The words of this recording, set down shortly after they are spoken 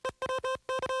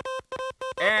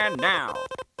And now,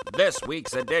 this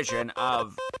week's edition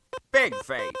of Big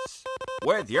Face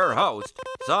with your host,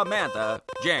 Samantha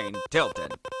Jane Tilton.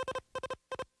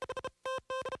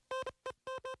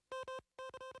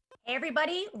 Hey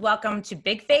everybody, welcome to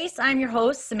Big Face. I'm your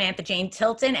host, Samantha Jane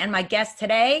Tilton, and my guest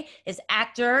today is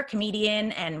actor,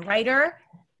 comedian, and writer,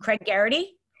 Craig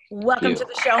Garrity. Welcome to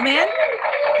the show, man.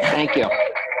 Thank you.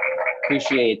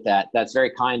 Appreciate that. That's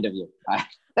very kind of you.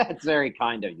 That's very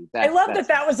kind of you. I love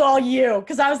that was all you,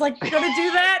 because I was like, you're gonna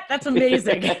do that? That's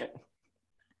amazing.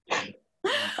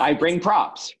 I bring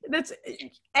props.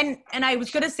 And I was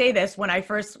gonna say this when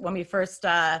we first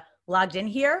logged in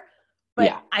here, but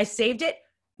yeah. I saved it.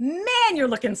 Man, you're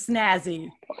looking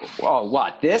snazzy. Oh,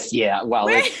 what? This? Yeah. Well,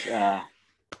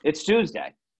 it's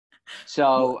Tuesday,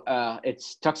 so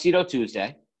it's Tuxedo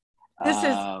Tuesday. This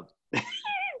is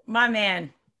my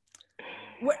man.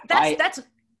 That's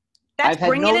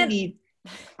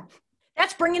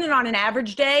bringing it on an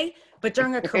average day, but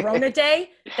during a Corona day,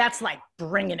 that's like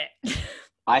bringing it.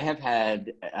 I have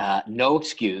had no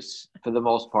excuse for the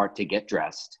most part to get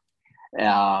dressed.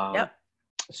 Yep.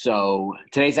 So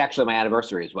today's actually my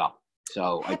anniversary as well.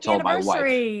 So I told my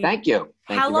wife. Thank you.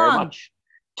 Thank you very much.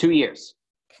 2 years.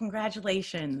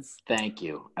 Congratulations. Thank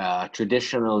you.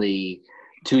 Traditionally,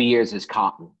 2 years is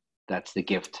cotton. That's the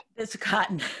gift. It's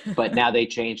cotton. But now they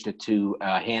changed it to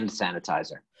hand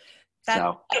sanitizer.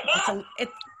 Stop it.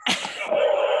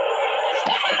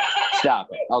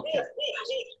 Okay.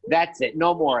 That's it.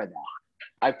 No more of that.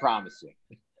 I promise you.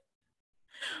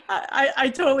 I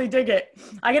totally dig it.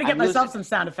 I got to get myself some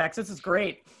sound effects. This is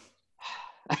great.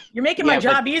 You're making my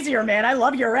job easier, man. I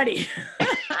love you already.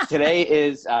 Today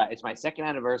is, it's my second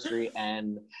anniversary.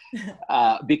 And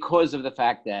because of the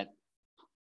fact that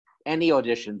any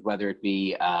auditions, whether it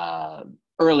be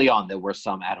early on, there were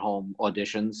some at-home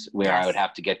auditions where I would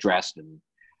have to get dressed, and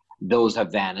those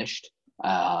have vanished.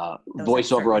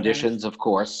 Voiceover auditions, of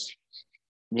course,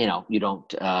 you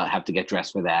don't have to get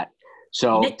dressed for that.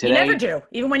 So today, you never do,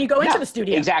 even when you go into the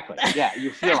studio. Exactly. Yeah,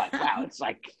 you feel like, wow, it's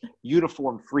like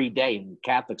uniform-free day in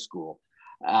Catholic school.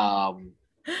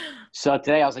 So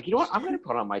today I was like, you know what? I'm going to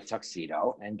put on my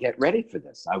tuxedo and get ready for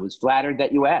this. I was flattered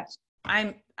that you asked.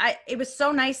 It was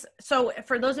so nice. So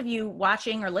for those of you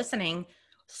watching or listening,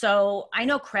 so I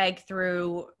know Craig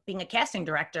through being a casting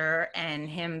director and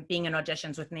him being in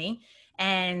auditions with me,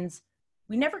 and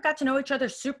we never got to know each other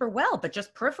super well, but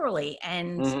just peripherally,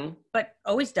 and but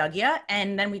always dug you.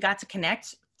 And then we got to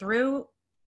connect through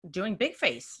doing Big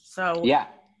Face. So yeah,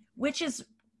 which is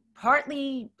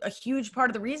partly a huge part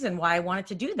of the reason why I wanted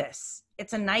to do this.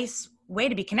 It's a nice way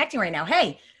to be connecting right now.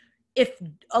 Hey, if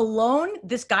alone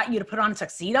this got you to put on a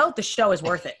tuxedo, the show is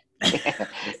worth it.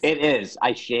 It is.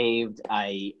 I shaved.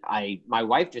 My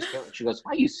wife just came, she goes,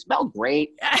 "Wow, you smell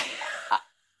great."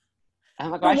 I'm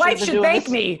like, your wife should thank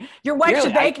me. Your wife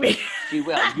should thank me. She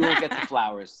will. You will get the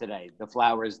flowers today. The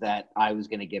flowers that I was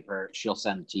going to give her, she'll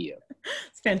send to you.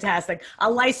 It's fantastic. A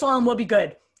Lysol and we'll be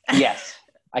good. Yes.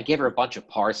 I gave her a bunch of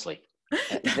parsley.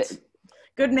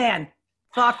 Good man.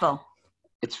 Thoughtful.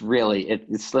 It's really,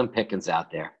 it's slim pickings out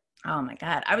there. Oh my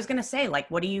God. I was going to say, like,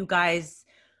 what do you guys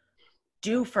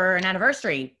do for an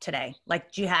anniversary today?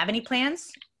 Like, do you have any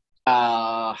plans?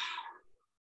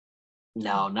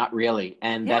 No, not really.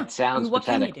 And that sounds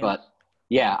pathetic, but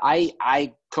yeah,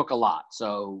 I cook a lot.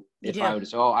 So if I would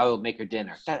say, I will make her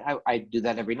dinner. I do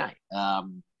that every night.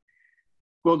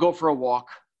 We'll go for a walk.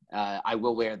 I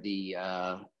will wear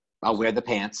I'll wear the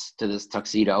pants to this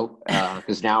tuxedo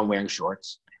because now I'm wearing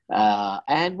shorts.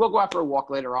 And we'll go out for a walk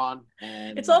later on.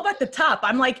 And it's all about the top.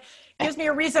 I'm like, gives me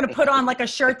a reason to put on like a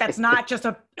shirt that's not just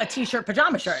a t-shirt,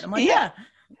 pajama shirt. I'm like, yeah.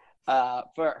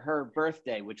 For her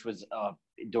birthday, which was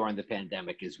during the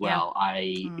pandemic as well,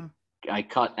 I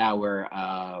cut our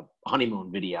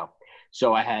honeymoon video.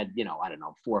 So I had, 400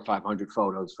 or 500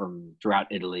 photos from throughout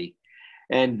Italy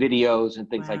and videos and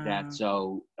things like that.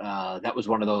 So that was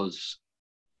one of those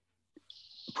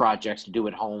projects to do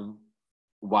at home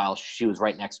while she was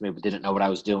right next to me but didn't know what I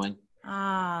was doing.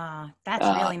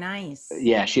 That's really nice.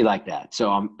 Yeah, she liked that.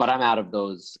 So but I'm out of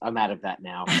those. I'm out of that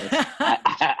now.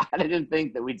 I didn't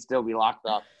think that we'd still be locked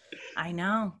up. I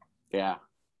know. Yeah.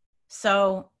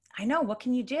 So I know, what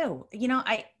can you do?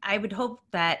 I would hope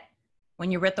that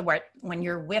when you're with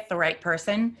the right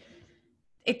person,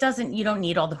 you don't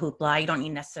need all the hoopla. You don't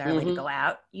need necessarily to go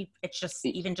out. It's just,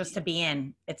 even just to be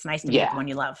in, it's nice to be with the one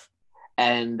you love.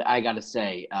 And I got to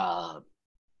say,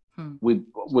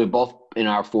 we're both in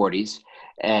our 40s,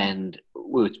 and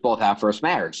it's both our first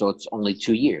marriage. So it's only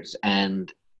 2 years.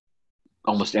 And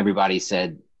almost everybody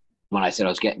said, when I said I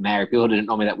was getting married, people who didn't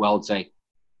know me that well would say,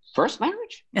 first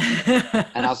marriage?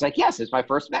 And I was like, yes, it's my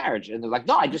first marriage. And they're like,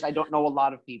 no, I don't know a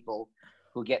lot of people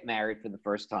who get married for the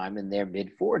first time in their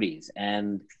mid 40s.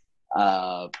 And,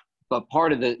 but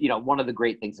part of the, one of the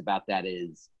great things about that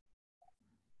is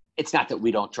it's not that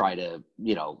we don't try to,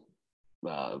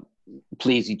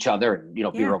 please each other and,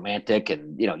 be romantic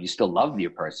and, you still love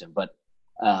your person, but,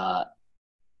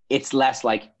 it's less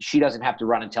like she doesn't have to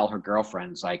run and tell her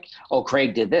girlfriends like, oh,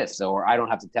 Craig did this, or I don't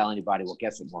have to tell anybody, well,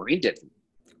 guess what Maureen did.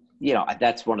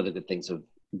 That's one of the good things of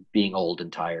being old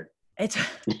and tired. It's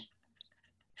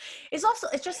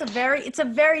just a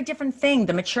very different thing.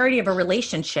 The maturity of a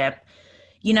relationship,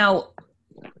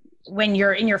 when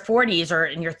you're in your 40s or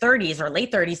in your 30s or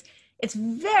late 30s, it's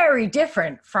very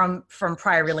different from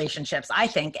prior relationships, I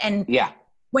think. And yeah,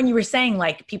 when you were saying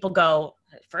like people go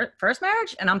first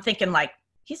marriage, and I'm thinking like,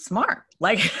 he's smart.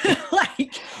 Like,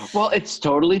 well, it's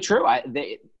totally true.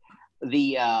 In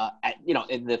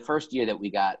the first year that we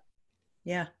got,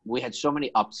 we had so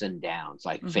many ups and downs,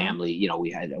 like family,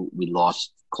 we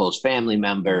lost close family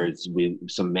members.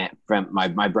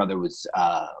 My brother was,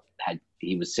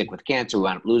 he was sick with cancer. We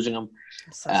wound up losing him.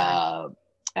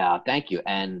 Thank you.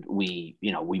 And we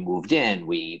moved in,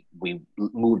 we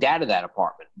moved out of that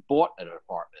apartment, bought an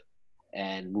apartment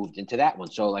and moved into that one.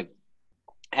 So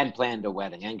and planned a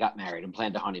wedding and got married and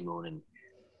planned a honeymoon and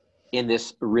in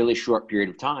this really short period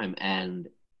of time. And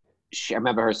I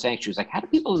remember her saying, she was like, how do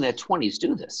people in their 20s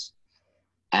do this?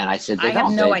 And I said, they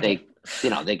don't.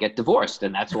 They get divorced,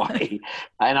 and that's why.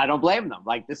 And I don't blame them.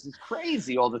 Like, this is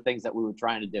crazy, all the things that we were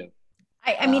trying to do.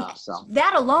 I mean,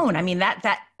 that alone, I mean,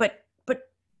 but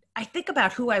I think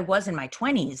about who I was in my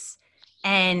 20s,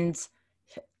 and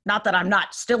not that I'm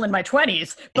not still in my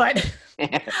 20s, but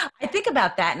I think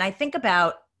about that, and I think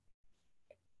about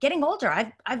getting older.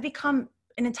 I've become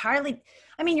an entirely,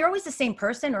 I mean, you're always the same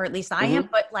person, or at least I am,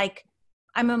 but like,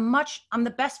 I'm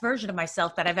the best version of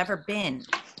myself that I've ever been.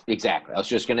 Exactly. I was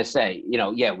just going to say,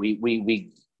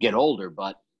 we get older,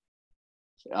 but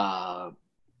I'm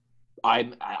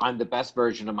the best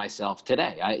version of myself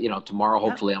today. Tomorrow,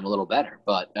 hopefully I'm a little better,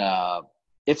 but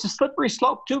it's a slippery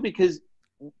slope too, because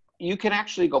you can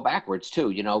actually go backwards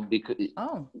too, because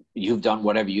you've done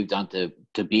whatever you've done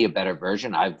to be a better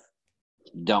version. I've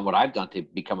done what I've done to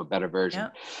become a better version,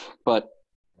 but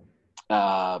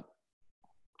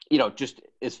just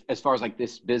as far as like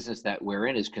this business that we're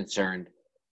in is concerned,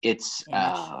 it's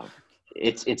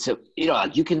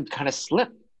you can kind of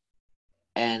slip,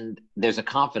 and there's a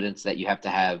confidence that you have to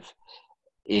have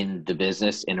in the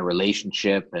business, in a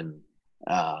relationship. And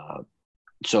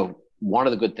so one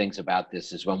of the good things about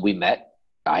this is when we met,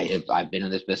 I've been in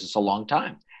this business a long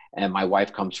time, and my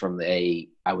wife comes from I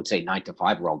would say 9 to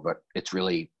 5 world, but it's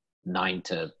really 9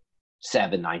 to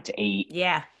 7, 9 to 8.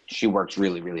 Yeah. She works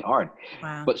really, really hard.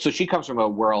 Wow. But so she comes from a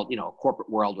world, a corporate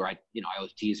world where I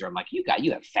always tease her. I'm like, you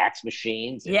have fax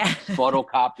machines and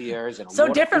photocopiers and so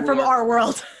different from our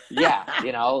world. Yeah.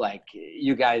 Like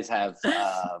you guys have,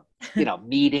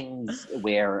 meetings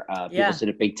where people sit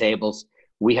at big tables.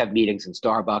 We have meetings in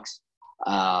Starbucks.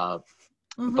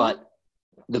 But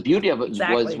the beauty of it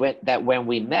was when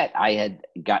we met, I had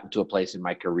gotten to a place in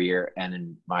my career and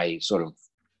in my sort of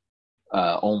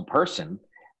own person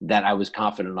that I was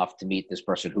confident enough to meet this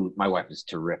person who my wife is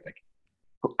terrific.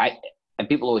 And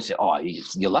people always say, oh,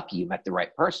 you're lucky you met the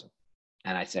right person.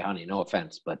 And I say, honey, no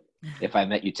offense, but if I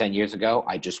met you 10 years ago,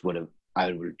 I would have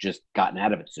just gotten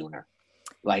out of it sooner.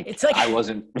 It's like I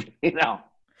wasn't,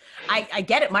 I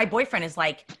get it. My boyfriend is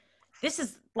like, this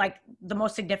is like the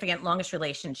most significant, longest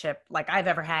relationship like I've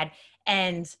ever had.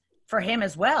 And for him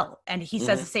as well. And he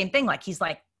says the same thing. Like, he's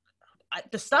like,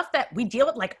 the stuff that we deal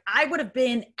with, like I would have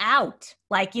been out,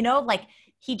 like, like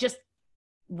he just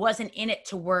wasn't in it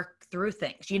to work through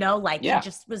things, he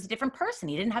just was a different person.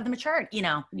 He didn't have the maturity,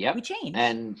 we changed.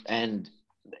 And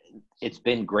it's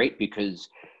been great because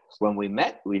when we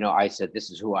met, I said, this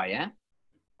is who I am.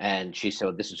 And she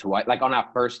said, this is who like on our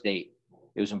first date,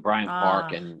 it was in Bryant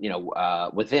Park. And,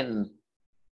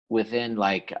 within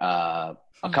like a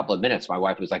couple of minutes, my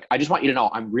wife was like, I just want you to know,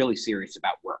 I'm really serious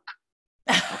about work.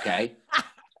 Okay.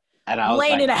 And I was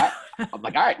like, I'm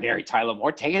like, all right, Mary Tyler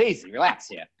Moore, take it easy, relax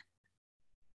here.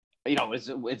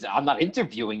 I'm not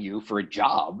interviewing you for a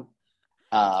job.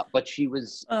 But she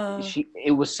was,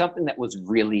 it was something that was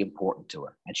really important to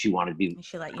her, and she wanted to be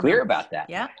clear about that.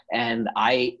 Yeah. And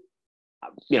I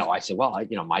said, well,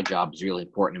 my job is really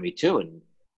important to me too. And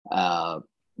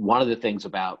one of the things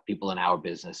about people in our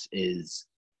business is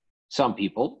some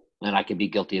people, and I can be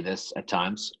guilty of this at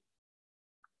times,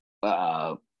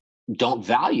 don't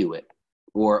value it,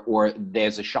 or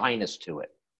there's a shyness to it.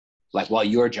 like, well,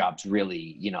 your job's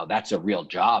really, that's a real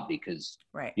job because,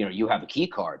 Right. you have a key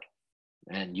card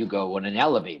and you go in an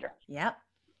elevator. Yep.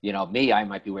 Me, I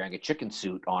might be wearing a chicken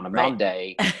suit on a Right.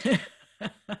 Monday.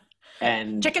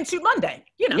 And Chicken Suit Monday,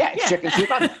 Yeah, Chicken Suit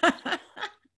Monday.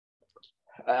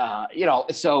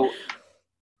 So,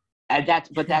 and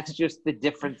that's just the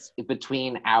difference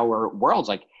between our worlds.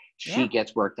 Like, she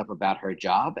gets worked up about her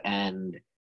job, and,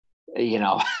 and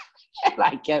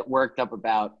I get worked up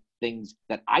about things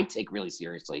that I take really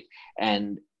seriously.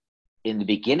 And in the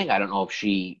beginning, I don't know if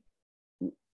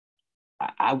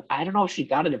I don't know if she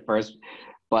got it at first,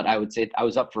 but I would say I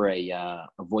was up for a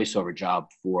voiceover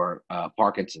job for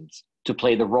Parkinson's, to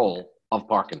play the role of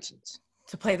Parkinson's.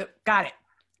 Got it.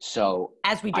 So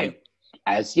as we do.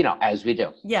 As we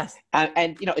do. Yes.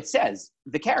 And it says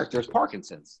the character is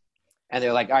Parkinson's. And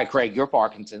they're like, all right, Craig, you're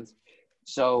Parkinson's.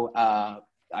 So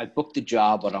I booked the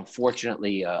job, but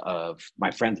unfortunately,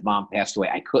 my friend's mom passed away.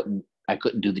 I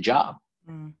couldn't do the job.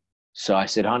 Mm. So I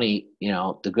said, honey,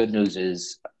 the good news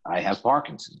is I have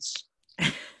Parkinson's.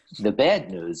 The bad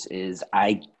news is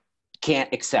I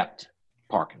can't accept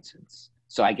Parkinson's.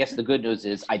 So I guess the good news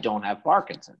is I don't have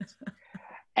Parkinson's.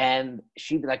 And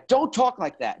she'd be like, don't talk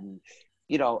like that. And,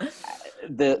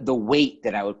 the weight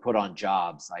that I would put on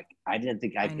jobs, like, I didn't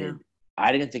think I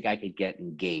could get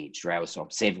engaged, right? So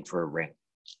I'm saving for a ring.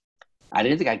 I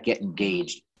didn't think I'd get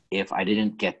engaged if I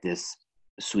didn't get this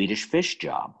Swedish Fish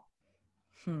job.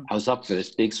 I was up for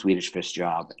this big Swedish Fish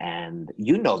job, and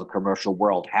the commercial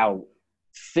world, how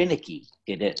finicky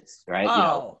it is, right?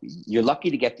 Oh. You're lucky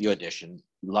to get the audition,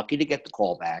 lucky to get the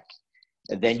call back,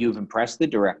 and then you've impressed the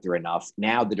director enough.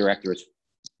 Now the director is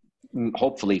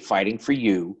hopefully fighting for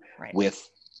you with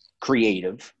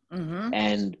creative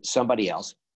and somebody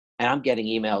else. And I'm getting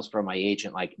emails from my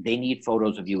agent, like, they need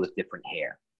photos of you with different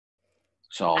hair.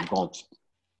 So I'm going,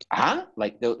 huh?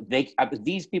 Like,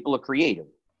 these people are creative,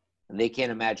 and they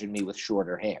can't imagine me with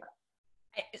shorter hair.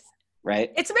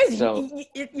 Right? It's amazing. So,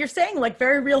 you're saying, like,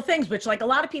 very real things, which, like, a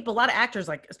lot of actors,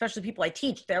 like, especially people I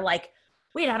teach, they're like,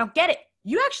 wait, I don't get it.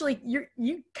 You actually,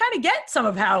 you kind of get some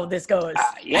of how this goes.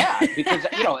 Yeah, because,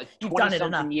 20-something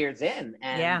enough. years in.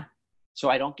 And so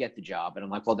I don't get the job. And I'm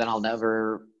like, well, then I'll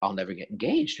never get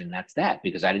engaged. And that's that,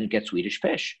 because I didn't get Swedish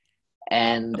Fish.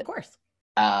 And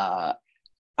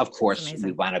of course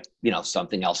we wound up,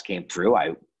 something else came through.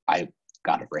 I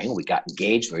got a ring. We got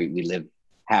engaged. We lived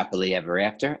happily ever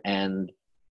after. And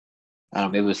I don't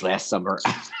know, maybe it was last summer,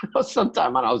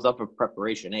 sometime when I was up for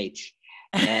Preparation H,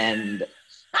 and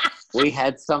we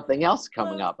had something else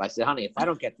coming up. I said, honey, if I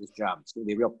don't get this job, it's going to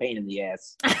be a real pain in the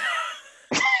ass.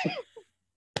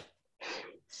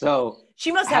 So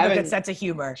she must have a good sense of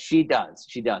humor. She does.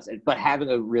 But having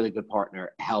a really good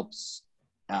partner helps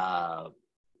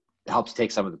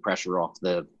take some of the pressure off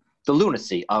the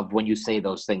lunacy of when you say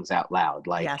those things out loud.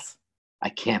 Like, I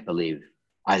can't believe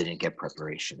I didn't get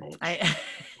Preparation H.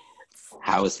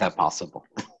 How is that possible?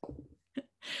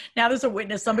 Now there's a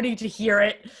witness, somebody to hear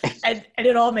it, and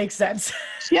it all makes sense.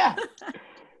 Yeah.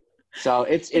 So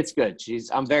it's good.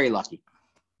 I'm very lucky.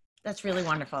 That's really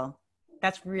wonderful.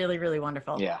 That's really, really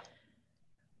wonderful. Yeah.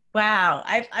 Wow.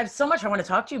 I have so much I want to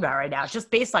talk to you about right now,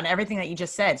 just based on everything that you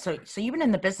just said. So you've been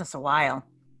in the business a while.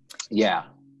 Yeah.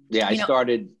 Yeah. I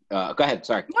started, go ahead.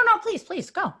 Sorry. No, please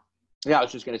go. Yeah. I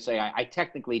was just going to say, I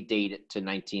technically dated to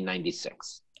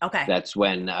 1996. Okay. That's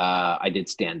when I did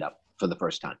stand up for the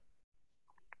first time.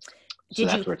 So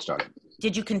that's where it started.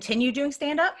 Did you continue doing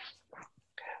stand-up?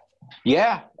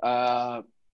 Yeah. I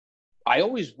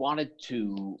always wanted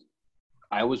to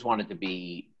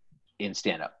be in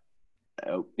stand-up.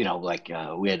 We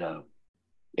had a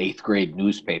 8th grade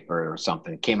newspaper or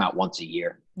something. It came out once a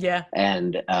year. Yeah.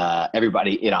 And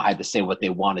everybody, had to say what they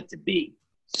wanted to be.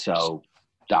 So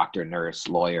doctor, nurse,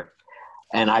 lawyer.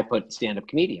 And I put stand-up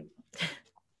comedian.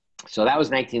 So that was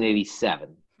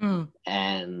 1987.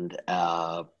 And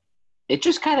it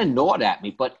just kind of gnawed at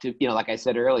me. But like I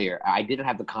said earlier, I didn't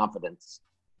have the confidence,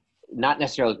 not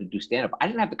necessarily to do stand-up. I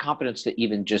didn't have the confidence to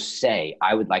even just say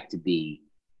I would like to be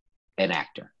an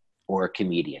actor or a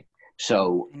comedian.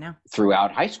 So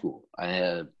throughout high school,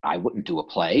 I wouldn't do a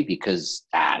play because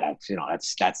that's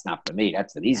not for me.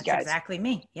 That's for these guys. Exactly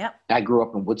me. Yep. I grew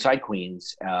up in Woodside,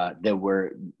 Queens. There's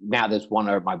one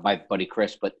of my buddy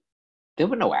Chris, but there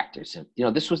were no actors.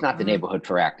 And, this was not the neighborhood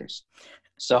for actors.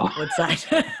 So Woodside.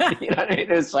 You know what I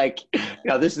mean? It's like,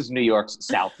 this is New York's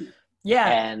Southie. Yeah.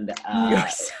 And New York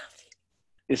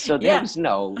Southie. So there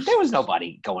was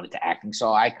nobody going into acting.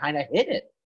 So I kind of hit it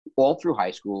all through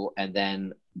high school, and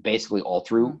then basically all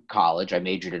through college. I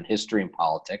majored in history and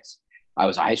politics. I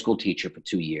was a high school teacher for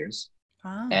 2 years.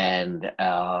 Wow. And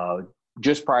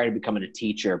just prior to becoming a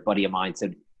teacher, a buddy of mine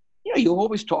said, you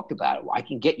always talked about it. I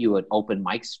can get you an open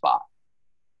mic spot.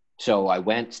 So I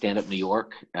went Stand Up New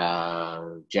York,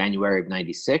 January of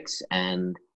 96,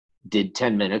 and did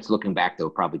 10 minutes. Looking back, they were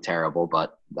probably terrible,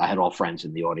 but I had all friends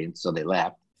in the audience, so they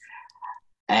laughed.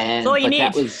 And all you but need.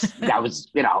 that was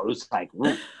it was like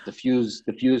the fuse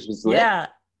was lit. Yeah.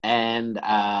 And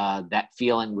that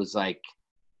feeling was like,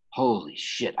 holy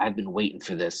shit, I've been waiting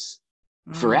for this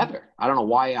forever. I don't know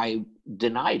why I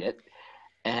denied it.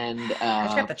 And I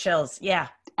just got the chills. Yeah.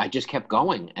 I just kept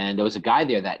going. And there was a guy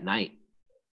there that night.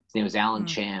 His name was Alan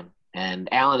Chan. And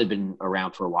Alan had been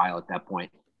around for a while at that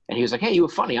point. And he was like, hey, you were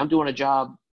funny. I'm doing a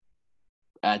job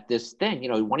at this thing.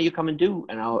 Why don't you come and do?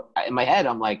 And in my head,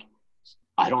 I'm like,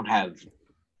 I don't have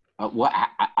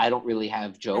I don't really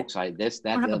have jokes. I don't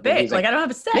have a bit. Like, I don't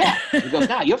have a set. Yeah. He goes,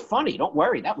 no, you're funny. Don't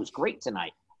worry. That was great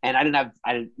tonight. And it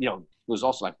was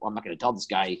also like, well, I'm not going to tell this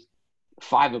guy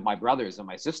 5 of my brothers and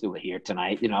my sister were here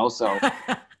tonight, so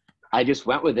I just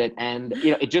went with it. And,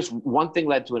 it just, one thing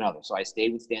led to another. So I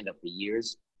stayed with stand-up for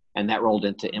years, and that rolled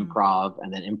into improv,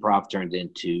 and then improv turned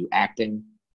into acting,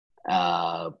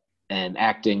 and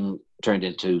acting turned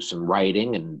into some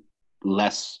writing and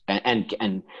less,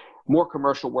 and more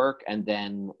commercial work, and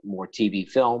then more TV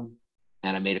film.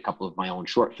 And I made a couple of my own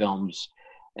short films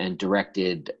and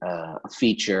directed a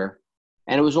feature.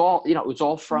 And it was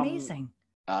all from amazing.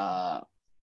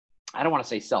 I don't want to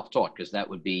say self-taught, because that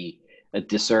would be a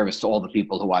disservice to all the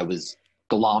people who I was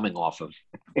glomming off of.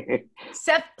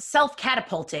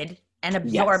 Self-catapulted and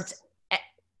absorbed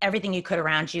everything you could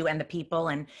around you and the people.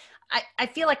 And I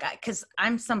feel like, because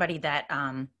I'm somebody that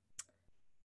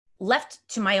left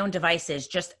to my own devices,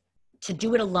 just to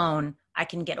do it alone, I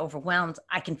can get overwhelmed.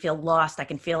 I can feel lost. I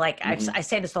can feel like, I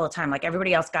say this all the time, like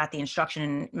everybody else got the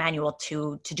instruction manual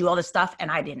to do all this stuff,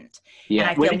 and I didn't. Yeah.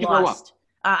 And I Where feel did you lost.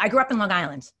 grow up? I grew up in Long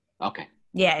Island. Okay.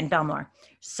 Yeah, in Belmore.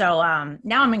 So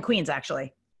now I'm in Queens,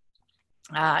 actually.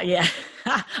 Yeah,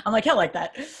 I'm like hell like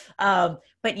that.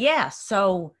 But yeah,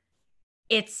 so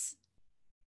it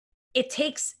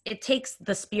takes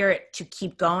the spirit to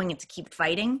keep going and to keep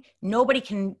fighting. Nobody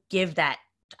can give that.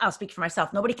 I'll speak for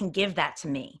myself. Nobody can give that to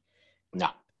me. No.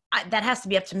 That has to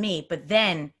be up to me. But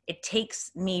then it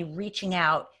takes me reaching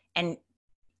out and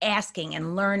asking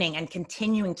and learning and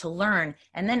continuing to learn.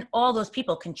 And then all those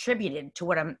people contributed to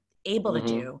what I'm able to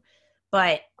do.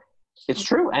 But it's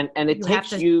true. And it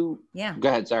takes you. Yeah. Go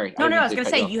ahead. Sorry. No, I was going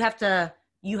to say, you have to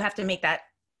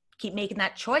keep making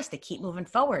that choice to keep moving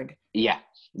forward. Yeah.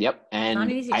 Yep. And it's not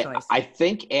an easy choice. I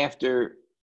think after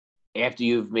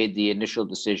you've made the initial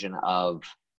decision of,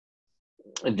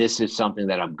 this is something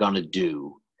that I'm going to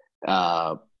do,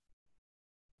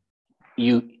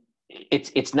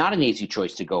 it's not an easy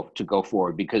choice to go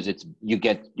forward, because you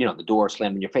get, the door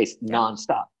slammed in your face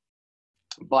nonstop.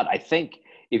 But I think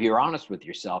if you're honest with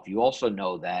yourself, you also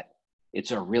know that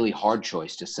it's a really hard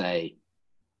choice to say,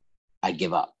 I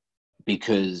give up.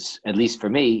 Because at least for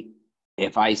me,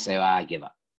 if I say, I give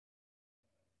up,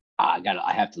 I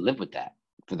have to live with that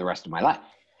for the rest of my life.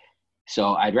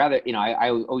 So I'd rather, I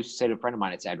always say to a friend of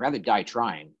mine, I'd say, I'd rather die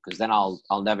trying, because then I'll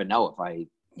never know if I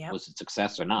was a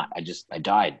success or not. I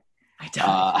died. I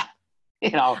died.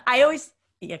 I always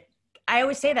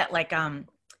say that, like,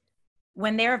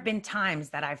 when there have been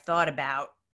times that I've thought about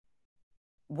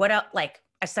what else, like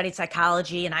I studied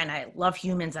psychology and I love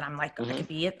humans, and I'm like, I could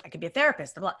be a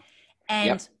therapist.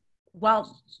 And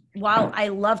while I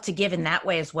love to give in that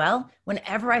way as well,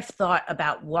 whenever I've thought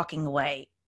about walking away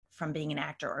from being an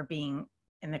actor or being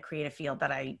in the creative field,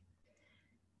 that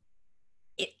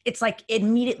it's like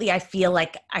immediately I feel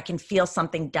like I can feel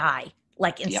something die,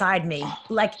 like inside me.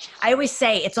 Like I always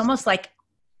say, it's almost like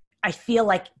I feel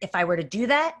like if I were to do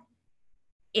that,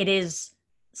 it is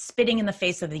spitting in the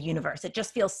face of the universe. It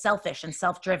just feels selfish and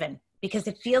self-driven, because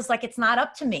it feels like it's not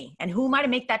up to me. And who am I to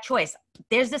make that choice?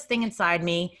 There's this thing inside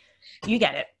me. You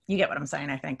get it. You get what I'm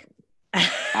saying, I think.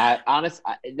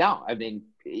 No, I mean,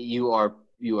 you are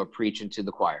preaching to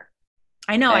the choir.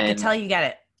 I know. And I can tell you get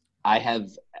it. I have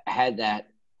had that.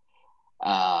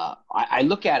 I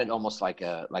look at it almost like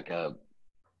a, I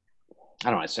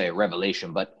don't want to say a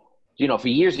revelation, but for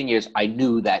years and years, I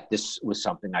knew that this was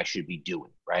something I should be doing.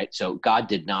 Right. So God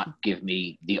did not give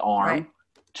me the arm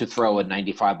to throw a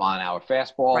 95-mile-an-hour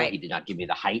fastball. Right. He did not give me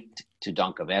the height to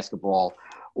dunk a basketball,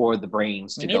 or the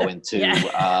brains to go into,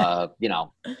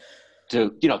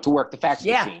 to work the fax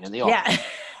machine in the office.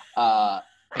 Yeah.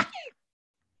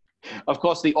 Of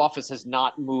course, the office has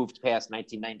not moved past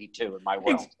 1992 in my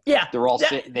world. Yeah. They're all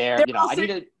sitting there. I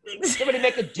need somebody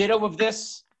make a ditto of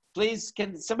this, please.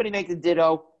 Can somebody make a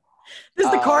ditto? This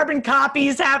is the carbon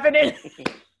copies happening.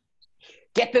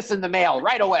 Get this in the mail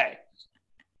right away.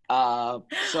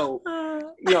 So,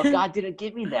 God didn't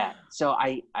give me that. So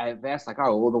I've asked like,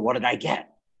 oh, well, then what did I get?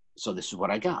 So this is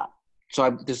what I got.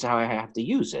 So this is how I have to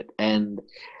use it. And,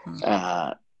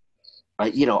 I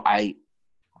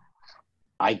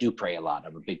do pray a lot.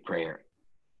 I'm a big prayer.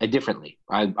 Differently.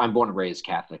 I'm born and raised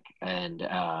Catholic, and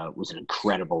was an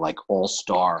incredible, like,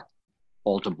 all-star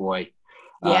altar boy.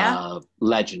 Yeah.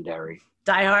 Legendary.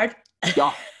 Die Hard.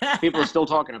 Yeah, people are still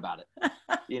talking about it.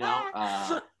 They're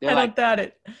I like, don't doubt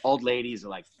it. old ladies are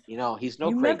like, he's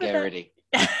no Remember Craig Garrity.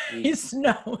 He's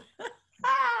no.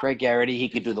 Craig Garrity, he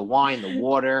could do the wine, the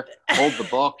water, hold the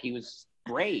book. He was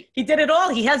great. He did it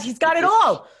all. He's got it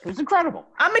all. It was incredible.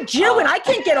 I'm a Jew and I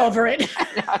can't get over it.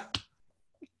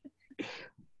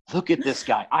 Look at this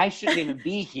guy. I shouldn't even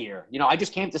be here. I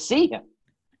just came to see him.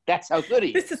 That's how good he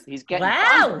is. He's getting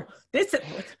wow.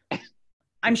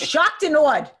 I'm shocked and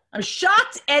awed.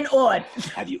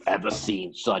 Have you ever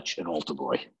seen such an altar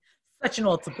boy? Such an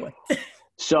altar boy.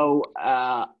 So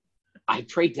I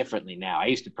pray differently now. I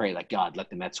used to pray like, God, let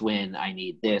the Mets win. I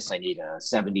need this. I need a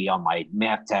 70 on my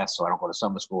math test so I don't go to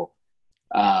summer school.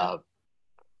 My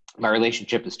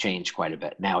relationship has changed quite a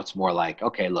bit. Now it's more like,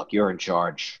 okay, look, you're in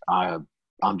charge.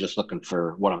 I'm just looking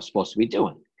for what I'm supposed to be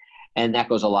doing. And that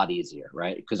goes a lot easier,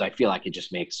 right? Because I feel like it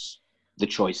just makes the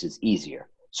choices easier.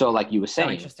 So like you were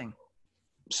saying, interesting.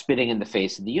 Spitting in the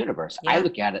face of the universe. Yeah. I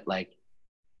look at it like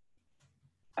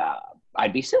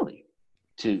I'd be silly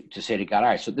to say to God, all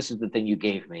right, so this is the thing you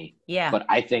gave me. Yeah. But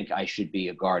I think I should be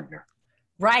a gardener.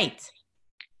 Right.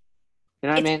 You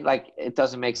know what I mean? Like, it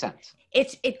doesn't make sense.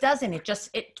 It doesn't.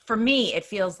 For me, it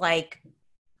feels like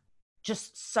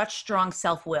just such strong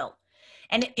self-will.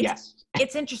 And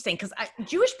it's interesting because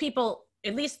Jewish people,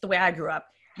 at least the way I grew up,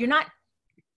 you're not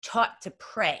taught to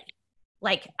pray.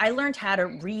 Like, I learned how to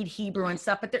read Hebrew and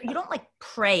stuff, but you don't like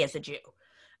pray as a Jew.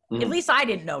 Mm-hmm. At least I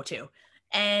didn't know to.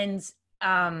 And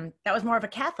that was more of a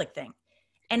Catholic thing.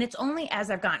 And it's only as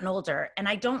I've gotten older, and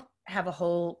I don't have a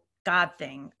whole God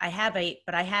thing. I have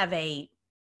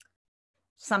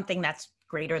something that's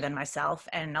greater than myself.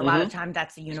 And a lot of time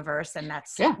that's the universe, and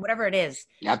that's whatever it is.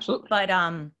 Absolutely. But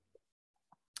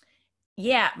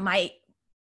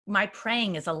my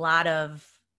praying is a lot of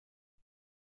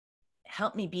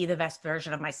help me be the best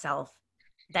version of myself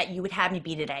that you would have me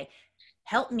be today.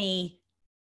 Help me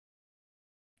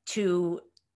to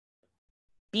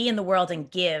be in the world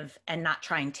and give and not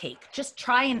try and take. Just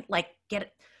try and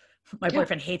get my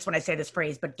boyfriend hates when I say this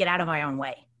phrase, but get out of my own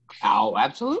way. Oh,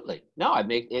 absolutely. No, I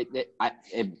make it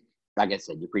like I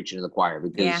said, you're preaching to the choir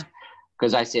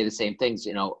because I say the same things,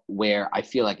 where I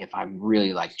feel like if I'm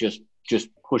really like just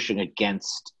pushing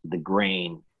against the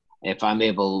grain, if I'm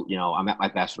able, I'm at my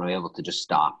best when I'm able to just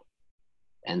stop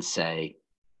and say,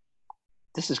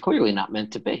 this is clearly not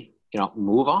meant to be,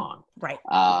 move on. Right.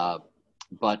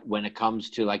 But when it comes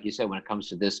to, like you said, when it comes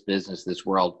to this business, this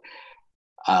world,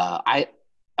 I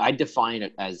define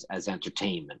it as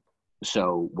entertainment.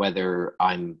 So whether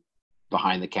I'm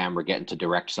behind the camera getting to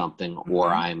direct something, or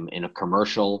I'm in a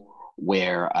commercial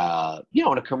where,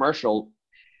 in a commercial,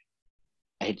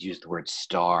 I hate to use the word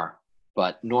star,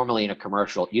 but normally in a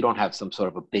commercial, you don't have some sort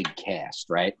of a big cast,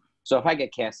 right? So if I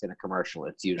get cast in a commercial,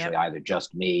 it's usually either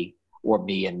just me or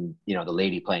me and, the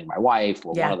lady playing my wife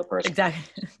or one other person.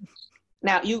 Exactly.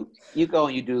 Now you go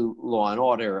and you do Law and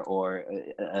Order or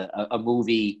a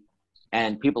movie,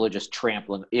 and people are just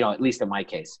trampling, at least in my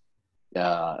case,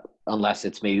 unless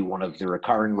it's maybe one of the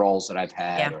recurring roles that I've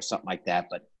had or something like that.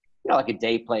 But, like a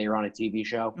day player on a TV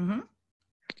show.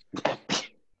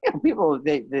 People,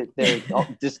 they're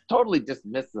just totally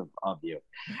dismissive of you.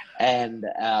 And,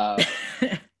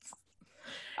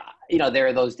 there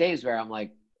are those days where I'm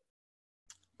like,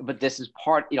 but this is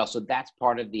part, so that's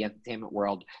part of the entertainment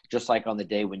world. Just like on the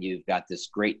day when you've got this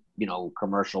great,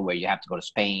 commercial where you have to go to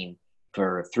Spain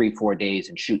for 3-4 days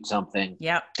and shoot something.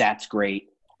 Yep. That's great.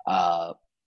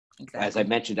 Exactly. As I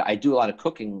mentioned, I do a lot of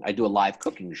cooking. I do a live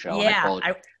cooking show.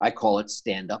 Yeah. I call it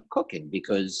stand-up cooking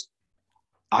because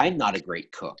I'm not a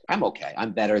great cook. I'm okay.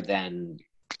 I'm better than,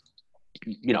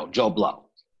 Joe Blow.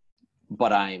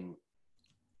 But I'm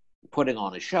putting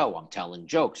on a show. I'm telling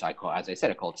jokes. As I said,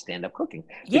 I call it stand-up cooking.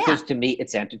 Because to me,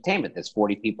 it's entertainment. There's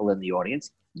 40 people in the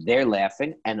audience. They're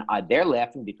laughing. And they're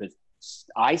laughing because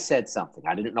I said something.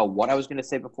 I didn't know what I was going to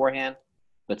say beforehand.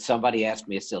 But somebody asked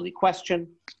me a silly question.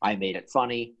 I made it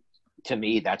funny. To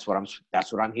me, that's what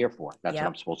I'm here for. That's what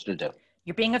I'm supposed to do.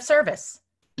 You're being of service.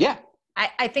 Yeah.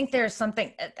 I think there's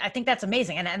something, I think that's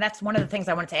amazing. And that's one of the things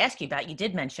I wanted to ask you about. You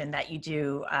did mention that you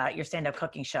do your stand-up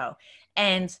cooking show.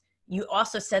 And you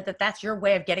also said that that's your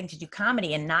way of getting to do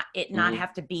comedy and not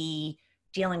have to be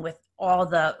dealing with all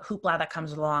the hoopla that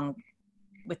comes along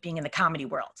with being in the comedy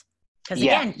world. Because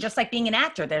again, just like being an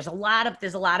actor, there's a lot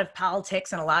of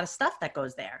politics and a lot of stuff that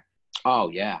goes there. Oh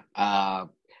yeah.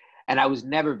 And I was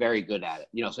never very good at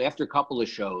it. So after a couple of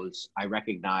shows, I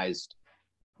recognized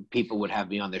people would have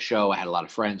me on the show. I had a lot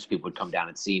of friends. People would come down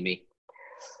and see me.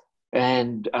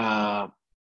 And I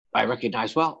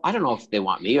recognized, well, I don't know if they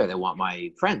want me or they want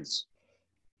my friends.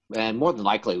 And more than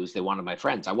likely it was they wanted my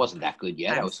friends. I wasn't that good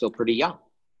yet. I was still pretty young.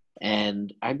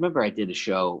 And I remember I did a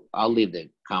show. I'll leave the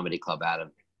comedy club out of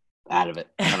it.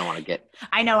 I don't want to get.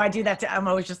 I know I do that. I'm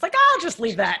always just like, I'll just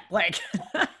leave that. Like.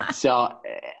 So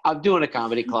I'm doing a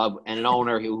comedy club, and an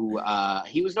owner who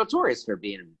he was notorious for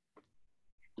being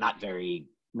not very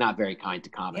kind to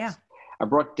comics. Yeah. I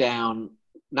brought down,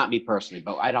 not me personally,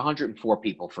 but I had 104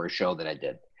 people for a show that I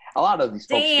did. A lot of these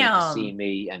folks came to see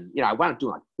me, and I wound up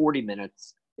doing like 40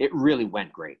 minutes. It really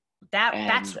went great.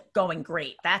 That's going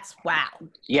great. That's wow.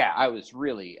 Yeah, I was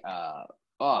really it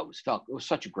was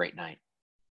such a great night.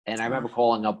 And I remember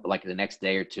calling up like the next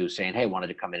day or two saying, "Hey, wanted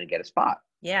to come in and get a spot."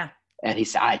 Yeah. And he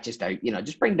said,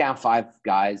 just bring down 5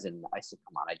 guys. And I said,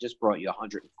 "Come on, I just brought you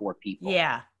 104 people."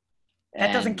 Yeah.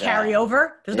 That doesn't carry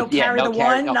over. There's no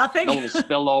nothing. No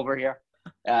spill over here.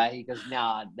 He goes,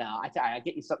 no. I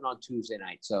get you something on Tuesday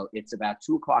night. So it's about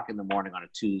 2:00 in the morning on a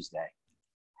Tuesday.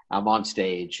 I'm on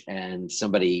stage, and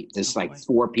there's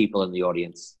 4 people in the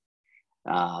audience.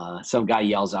 Some guy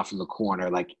yells out from the corner,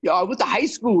 like, "Yo, I went to high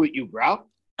school with you, bro."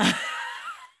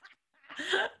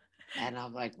 And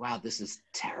I'm like, wow, this is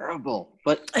terrible.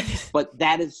 But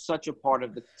that is such a part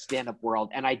of the stand-up world.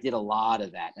 And I did a lot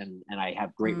of that. And I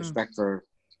have great respect for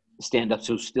stand-ups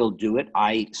who still do it.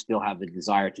 I still have the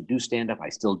desire to do stand-up. I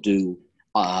still do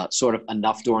sort of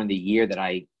enough during the year that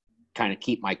I kind of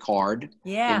keep my card,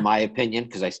 in my opinion,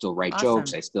 because I still write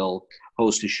jokes. I still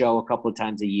host a show a couple of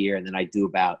times a year. And then I do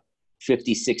about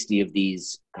 50, 60 of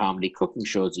these comedy cooking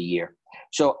shows a year.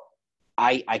 So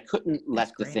I couldn't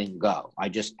let the thing go. I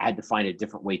just had to find a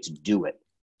different way to do it.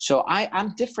 So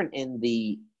I'm different in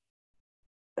the,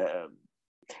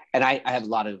 and I have a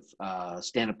lot of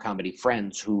stand-up comedy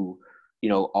friends who,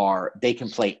 they can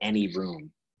play any room.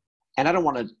 And I don't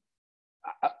want to,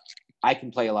 I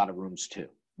can play a lot of rooms too.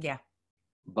 Yeah.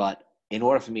 But in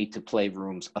order for me to play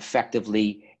rooms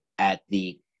effectively at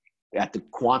the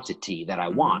quantity that I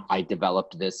want, I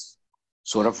developed this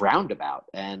sort of roundabout,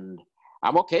 and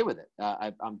I'm okay with it.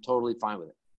 I'm totally fine with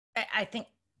it. I think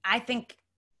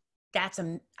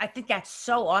that's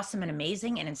so awesome and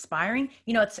amazing and inspiring.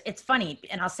 It's funny,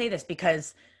 and I'll say this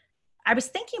because I was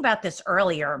thinking about this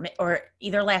earlier, or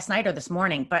either last night or this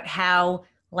morning, but how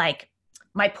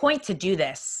my point to do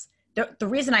this, the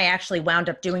reason I actually wound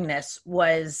up doing this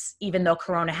was, even though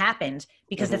Corona happened,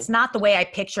 because it's not the way I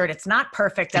pictured. It's not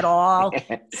perfect at all.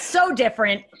 So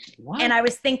different. What? And I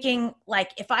was thinking,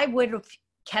 if I would have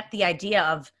kept the idea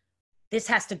of this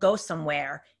has to go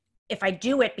somewhere, if I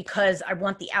do it because I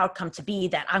want the outcome to be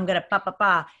that I'm going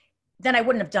to then I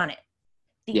wouldn't have done it.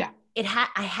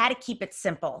 I had to keep it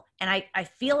simple. And I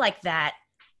feel like that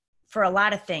for a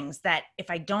lot of things, that if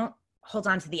I don't hold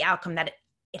on to the outcome, that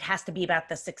it has to be about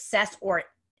the success, or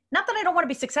not that I don't want to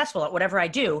be successful at whatever I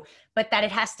do, but that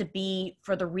it has to be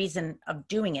for the reason of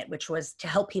doing it, which was to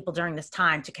help people during this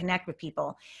time, to connect with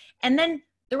people. And then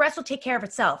the rest will take care of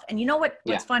itself. And you know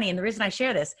what's funny? And the reason I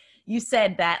share this, you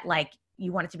said that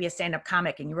you wanted to be a stand-up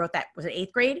comic, and you wrote that, was it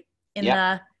 8th grade?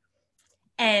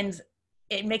 And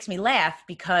it makes me laugh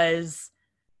because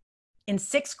in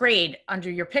 6th grade,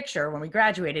 under your picture, when we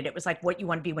graduated, it was like what you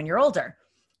want to be when you're older.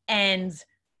 And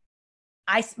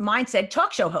mine said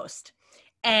talk show host.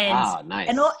 And, nice.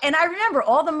 And I remember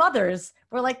all the mothers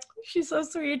were like, she's so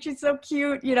sweet, she's so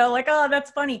cute, oh,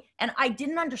 that's funny. And I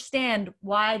didn't understand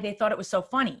why they thought it was so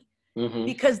funny,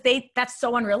 because that's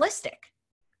so unrealistic.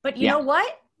 But you know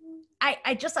what?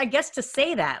 I guess to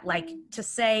say that, to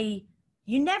say,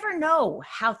 you never know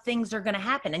how things are going to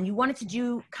happen. And you wanted to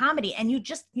do comedy, and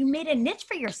you made a niche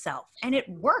for yourself, and it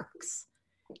works.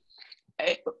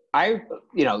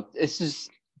 This is,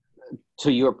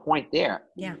 to your point there.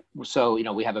 Yeah. So,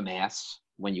 we have a mass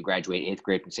when you graduate 8th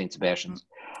grade from St. Sebastian's.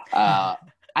 I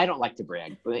don't like to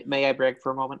brag, but may I brag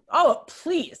for a moment? Oh,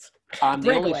 please. I'm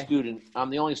the only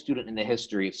student in the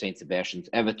history of St. Sebastian's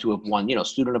ever to have won,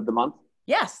 Student of the Month.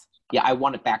 Yes. Yeah, I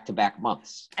won it back-to-back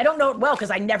months. I don't know it well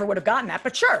because I never would have gotten that,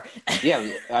 but sure.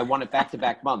 Yeah, I won it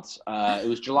back-to-back months. It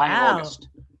was July and August.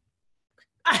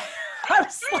 I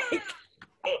was like...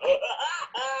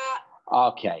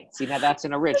 Okay. See, now that's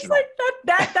an original.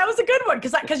 That was a good one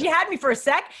because you had me for a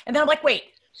sec, and then I'm like, wait,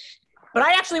 but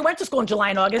I actually went to school in July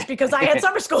and August because I had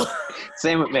summer school.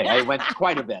 Same with me. I went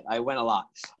quite a bit. I went a lot.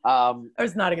 I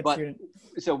was not a good student.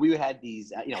 So we had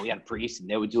these, we had a priest, and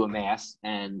they would do a mass,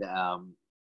 and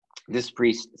this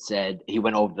priest said, he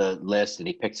went over the list and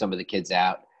he picked some of the kids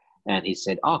out, and he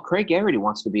said, "Oh, Craig Garrity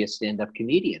wants to be a stand-up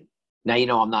comedian." Now,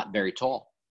 I'm not very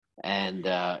tall. And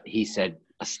he said,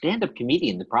 "A stand-up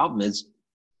comedian, the problem is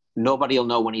nobody will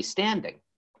know when he's standing."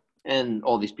 And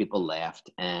all these people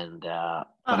laughed. And but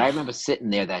I remember sitting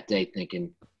there that day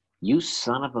thinking, you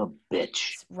son of a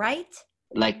bitch. Right?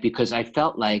 Like, because I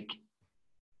felt like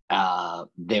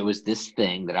there was this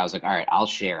thing that I was like, all right, I'll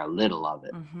share a little of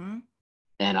it. Mm-hmm.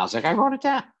 And I was like, I wrote it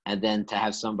down. And then to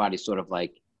have somebody sort of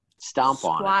like stomp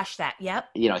on it. Squash that. Yep.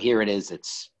 Here it is.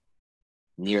 It's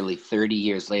nearly 30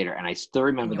 years later. And I still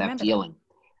remember that feeling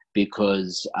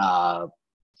because,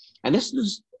 and this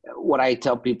is what I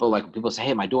tell people, like people say,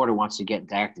 hey, my daughter wants to get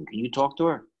into acting. Can you talk to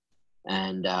her?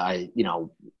 And I,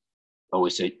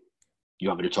 always say, you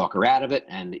want me to talk her out of it?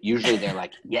 And usually they're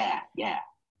like, yeah.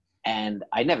 And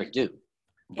I never do.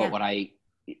 But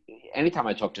anytime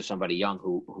I talk to somebody young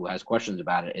who has questions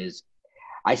about it, is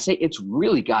I say it's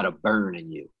really got to burn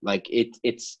in you. Like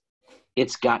it's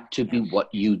got to be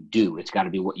what you do. It's got to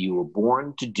be what you were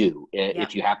born to do.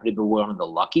 If you happen to be one of the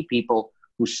lucky people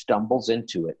who stumbles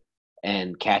into it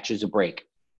and catches a break,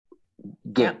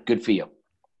 good for you.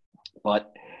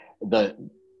 But the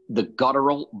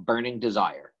guttural burning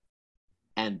desire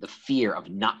and the fear of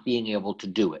not being able to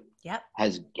do it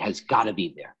has got to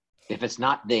be there. If it's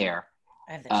not there,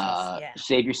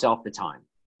 save yourself the time.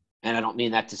 And I don't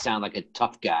mean that to sound like a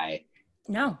tough guy.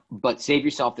 No. But save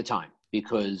yourself the time,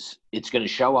 because it's going to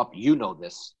show up.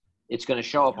 This. It's going to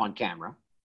show up on camera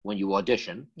when you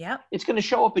audition. Yeah. It's going to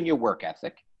show up in your work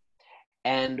ethic.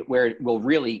 And where it will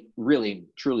really, really,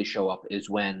 truly show up is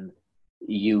when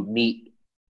you meet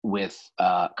with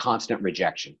constant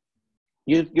rejection.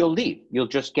 You'll leave. You'll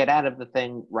just get out of the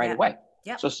thing right away.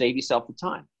 Yep. So save yourself the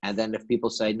time. And then if people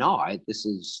say, no, this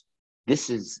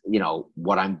is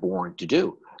what I'm born to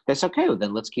do, that's okay. Well,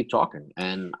 then let's keep talking.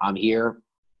 And I'm here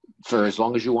for as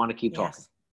long as you want to keep talking.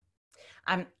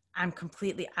 I'm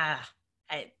completely,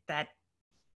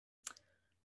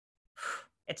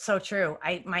 it's so true.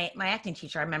 My acting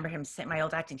teacher, I remember him, my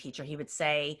old acting teacher, he would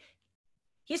say,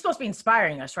 he's supposed to be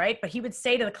inspiring us, right? But he would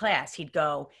say to the class, he'd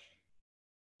go,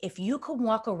 if you could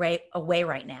walk away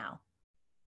right now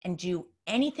and do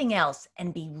anything else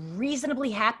and be reasonably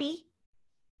happy,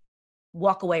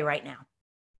 walk away right now.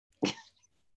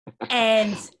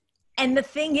 and the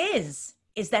thing is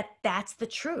that that's the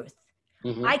truth.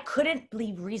 Mm-hmm. I couldn't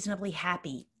be reasonably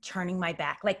happy turning my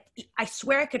back. Like, I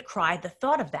swear I could cry the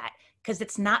thought of that, because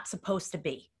it's not supposed to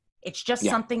be. It's just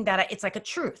something that it's like a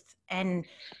truth. And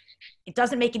it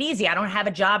doesn't make it easy. I don't have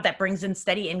a job that brings in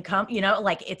steady income,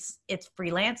 like it's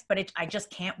freelance, but I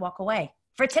just can't walk away.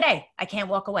 For today, I can't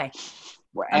walk away.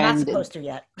 I'm not supposed to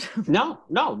yet. No,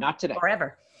 not today.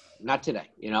 Forever. Not today,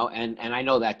 and I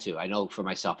know that too. I know for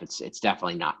myself, it's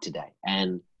definitely not today.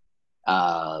 And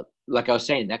like I was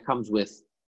saying, that comes with,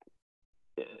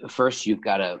 first you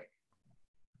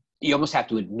almost have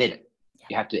to admit it. Yeah.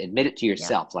 You have to admit it to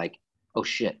yourself, like, oh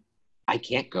shit, I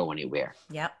can't go anywhere.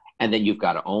 Yep. And then you've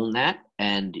got to own that.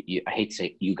 And I hate to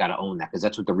say you got to own that, because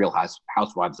that's what the Real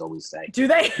Housewives always say. Do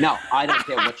they? No, I don't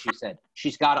care what she said.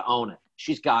 She's got to own it.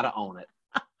 She's got to own it.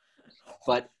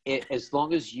 But as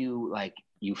long as you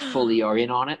fully are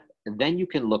in on it, and then you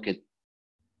can look at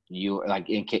like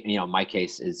my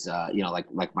case is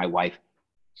like my wife.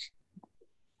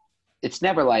 It's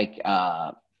never like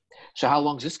so how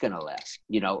long is this gonna last?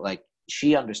 Like,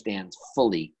 she understands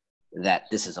fully that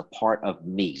this is a part of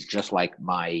me, just like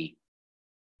my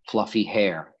fluffy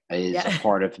hair is a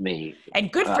part of me.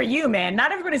 And good for you, man.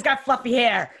 Not everybody's got fluffy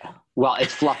hair. Well,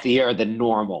 it's fluffier than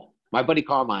normal. My buddy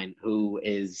Carmine, who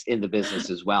is in the business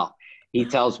as well, he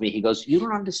tells me, he goes, you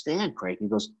don't understand, Craig. He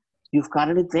goes, you've got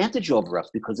an advantage over us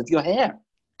because of your hair.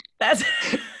 That's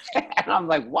and I'm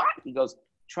like, what? He goes,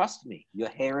 trust me, your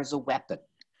hair is a weapon.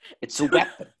 It's a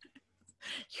weapon.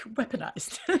 You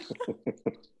weaponized.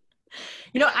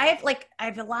 I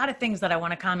have a lot of things that I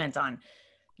want to comment on.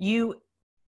 You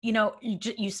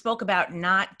spoke about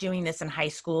not doing this in high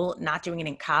school, not doing it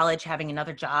in college, having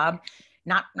another job,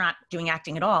 not doing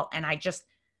acting at all. And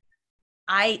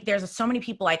there's so many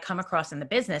people I come across in the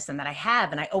business and that I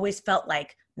have, and I always felt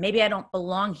like maybe I don't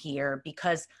belong here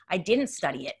because I didn't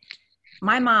study it.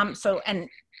 My mom, and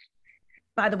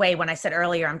by the way, when I said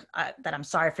earlier that I'm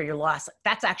sorry for your loss,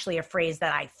 that's actually a phrase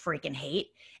that I freaking hate.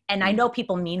 And I know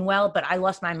people mean well, but I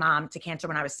lost my mom to cancer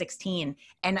when I was 16.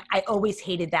 And I always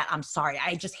hated that. I'm sorry.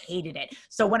 I just hated it.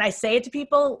 So when I say it to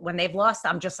people, when they've lost,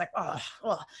 I'm just like, oh.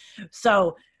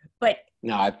 So, but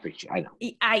no, I appreciate. I know.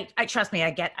 I trust me.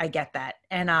 I get that.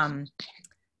 And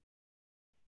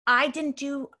I didn't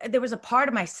do. There was a part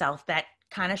of myself that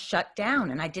kind of shut down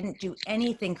and I didn't do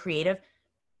anything creative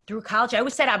through college. I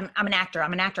always said, I'm an actor.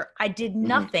 I'm an actor. I did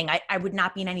nothing. I would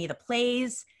not be in any of the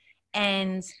plays.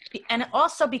 And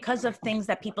also because of things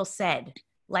that people said,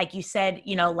 like you said,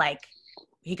 you know, like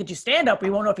he could do stand up. We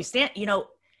won't know if he you know,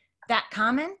 that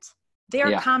comment,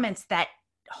 there are comments that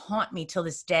haunt me till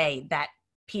this day that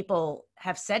people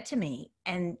have said to me.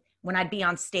 And when I'd be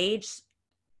on stage,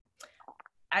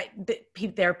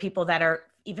 there are people that are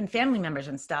even family members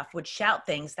and stuff would shout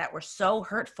things that were so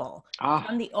hurtful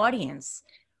from the audience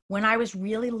when I was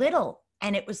really little.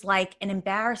 And it was like, and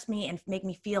embarrassed me and make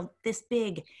me feel this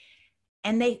big.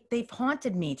 And they've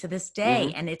haunted me to this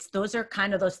day. And those are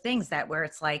kind of those things that where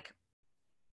it's like,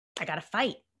 I got to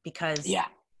fight because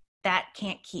that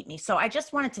can't keep me. So I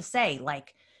just wanted to say,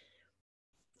 like,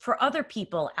 for other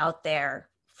people out there,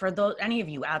 for any of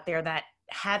you out there that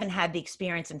haven't had the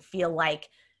experience and feel like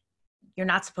you're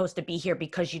not supposed to be here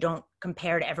because you don't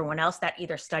compare to everyone else that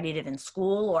either studied it in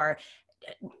school or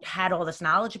had all this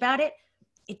knowledge about it,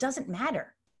 it doesn't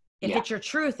matter. If it's your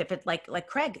truth, if it's like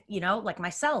Craig, you know, like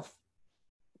myself,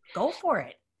 go for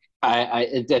it.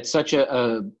 That's such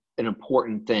an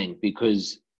important thing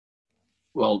because,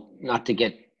 well, not to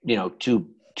get, you know,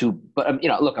 but, you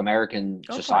know, look, American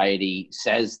society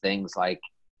says things like,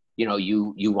 you know,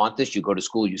 you want this, you go to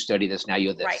school, you study this, now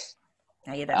you're this. Right.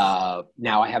 Now you're this.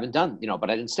 Now I haven't done, you know, but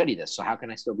I didn't study this. So how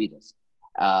can I still be this?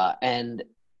 And,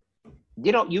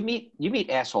 you know, you meet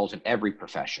assholes in every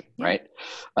profession, right?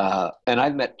 And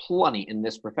I've met plenty in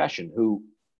this profession who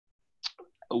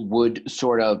would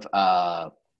sort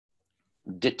of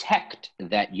detect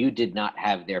that you did not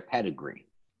have their pedigree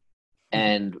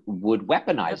and would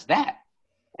weaponize that.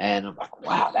 And I'm like,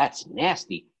 wow, that's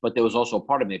nasty. But there was also a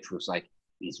part of me which was like,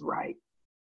 he's right.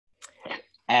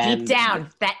 And deep down,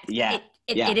 that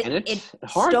it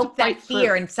stoked that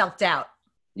fear and self-doubt.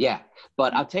 Yeah,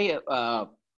 but I'll tell you,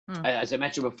 as I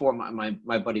mentioned before,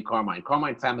 my buddy Carmine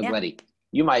Famaglietti,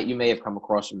 you may have come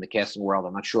across him in the casting world.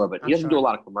 I'm not sure, but he doesn't do a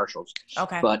lot of commercials.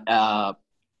 Okay. But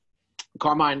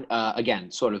Carmine,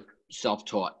 again, sort of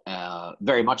self-taught,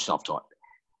 very much self-taught.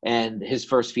 And his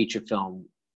first feature film,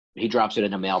 he drops it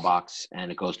in a mailbox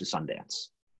and it goes to Sundance.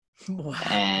 Wow.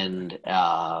 And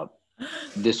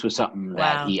this was something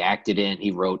that he acted in, he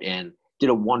wrote in, did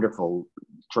a wonderful,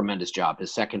 tremendous job.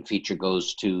 His second feature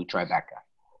goes to Tribeca.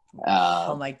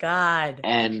 Oh my God.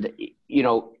 And, you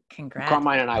know, congrats.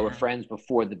 Carmine and I were friends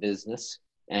before the business,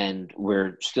 and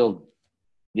we're still,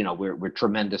 you know, we're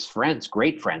tremendous friends,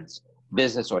 great friends,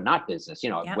 business or not business,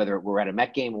 you know, whether we're at a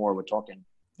Met game or we're talking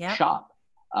shop.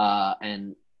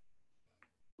 And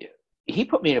he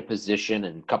put me in a position,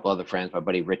 and a couple other friends, my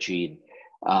buddy Richie,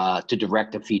 to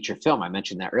direct a feature film. I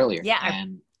mentioned that earlier. Yeah.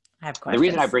 And I have questions. the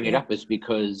reason I bring it up is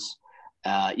because,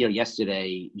 you know,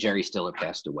 yesterday Jerry Stiller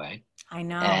passed away. I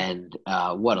know. And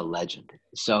what a legend.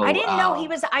 So I didn't know he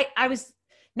was, I was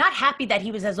not happy that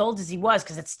he was as old as he was,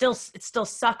 because it still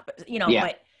sucked, but, you know,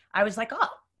 but I was like, oh,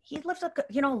 he lived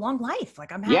a long life.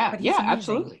 Like, I'm happy. Yeah,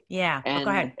 absolutely. Yeah. And,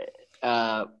 go ahead.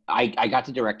 I got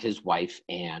to direct his wife,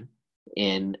 Anne,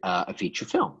 in a feature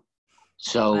film.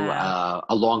 So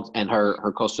and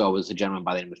her co-star was a gentleman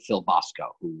by the name of Phil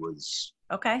Bosco, who was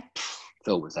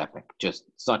Phil was epic, just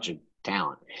such a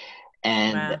talent.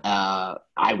 And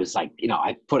I was like, you know,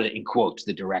 I put it in quotes,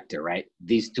 the director, right?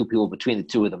 These two people, between the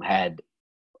two of them, had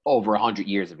over 100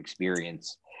 years of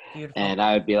experience. Beautiful. And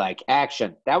I would be like,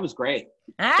 action. That was great.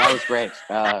 That was great.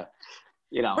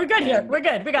 You know, we're good here. We're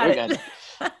good. We got it.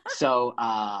 So,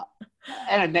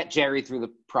 and I met Jerry through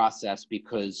the process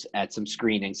because at some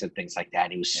screenings and things like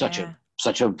that, he was such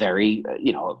a very,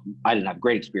 you know, I didn't have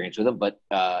great experience with him, but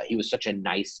he was such a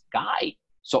nice guy.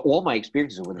 So all my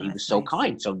experiences with him, he was so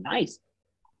kind, so nice.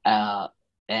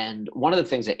 And one of the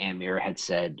things that Ann Mira had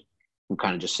said, we're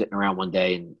kind of just sitting around one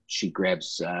day, and she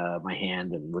grabs my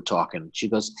hand and we're talking. She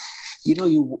goes, you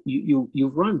know, you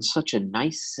run such a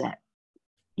nice set.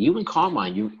 You and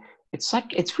Carmine,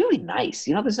 it's really nice.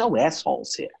 You know, there's no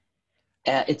assholes here.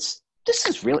 This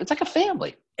is real. It's like a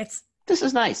family. This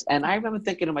is nice. And I remember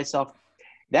thinking to myself,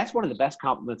 that's one of the best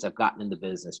compliments I've gotten in the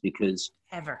business, because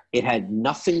it had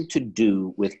nothing to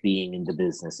do with being in the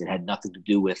business. It had nothing to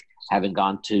do with having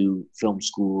gone to film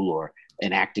school or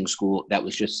an acting school. That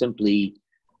was just simply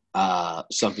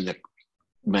something that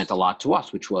meant a lot to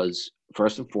us, which was,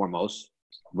 first and foremost,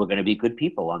 we're going to be good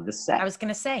people on this set. I was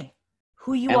going to say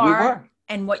who you are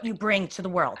and what you bring to the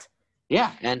world.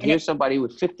 Yeah. And here's somebody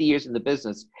with 50 years in the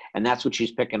business, and that's what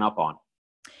she's picking up on.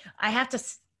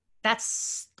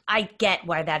 I get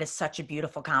why that is such a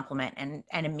beautiful compliment, and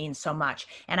it means so much.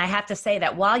 And I have to say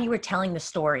that while you were telling the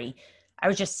story, I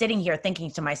was just sitting here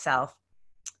thinking to myself,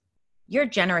 you're a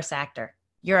generous actor.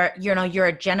 you're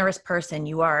a generous person.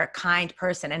 You are a kind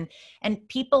person. And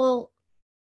people,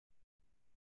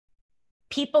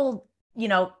 can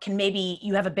maybe,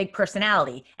 you have a big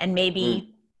personality and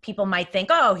maybe people might think,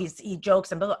 oh, he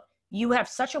jokes and blah, blah. You have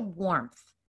such a warmth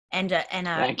and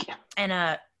Thank you.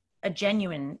 a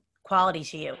genuine quality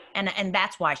to you. And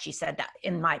that's why she said that,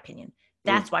 in my opinion.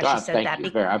 That's why she said that.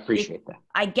 Thank you. I appreciate that.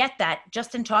 I get that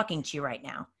just in talking to you right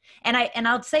now. And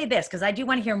I'll say this, because I do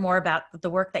want to hear more about the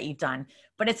work that you've done.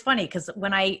 But it's funny because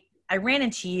when I ran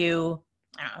into you,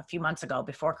 I don't know, a few months ago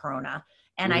before Corona,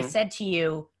 and I said to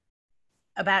you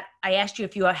I asked you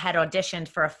if you had auditioned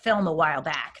for a film a while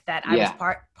back that I was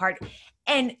part,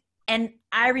 and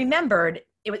I remembered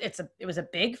it was a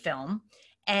big film,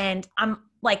 and I'm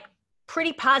like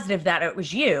pretty positive that it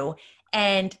was you,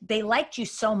 and they liked you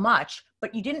so much,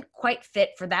 but you didn't quite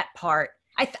fit for that part.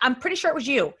 I'm pretty sure it was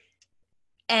you.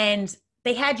 And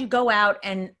they had you go out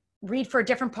and read for a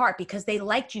different part because they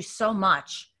liked you so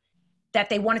much that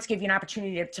they wanted to give you an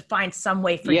opportunity to find some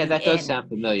way for you. Yeah, that does sound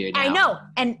familiar now. I know.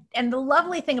 And the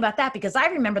lovely thing about that, because I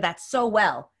remember that so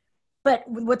well, but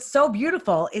what's so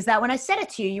beautiful is that when I said it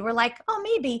to you, you were like, oh,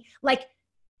 maybe. Like,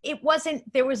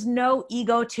 there was no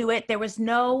ego to it.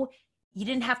 You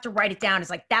didn't have to write it down. It's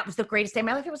like, that was the greatest day of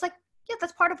my life. It was like, yeah,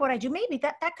 that's part of what I do. Maybe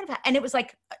that could have happened. And it was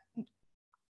like,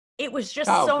 it was just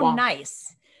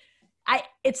nice.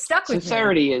 It stuck with me.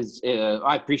 Sincerity is,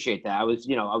 I appreciate that. I was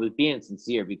being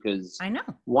sincere because I know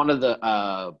one of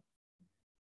the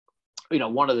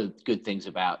good things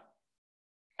about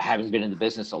having been in the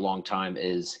business a long time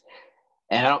is,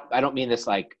 and I don't mean this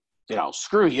like,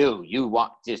 screw you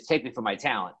want just take me for my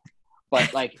talent.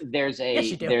 But like, there's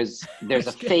a there's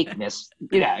a fakeness,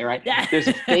 right? Yeah. There's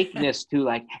a fakeness to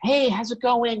like, hey, how's it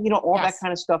going? All that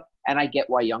kind of stuff. And I get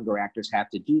why younger actors have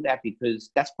to do that because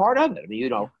that's part of it. I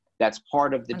mean, that's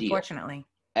part of the deal. Unfortunately.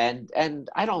 And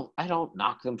I don't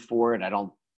knock them for it. I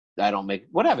don't make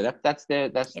whatever. That's their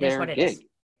gig.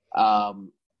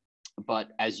 But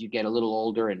as you get a little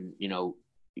older and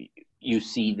you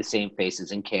see the same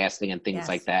faces in casting and things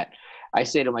like that, I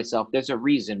say to myself, there's a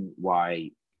reason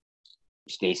why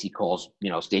Stacey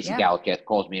Gallagher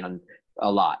calls me on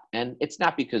a lot. And it's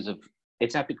not because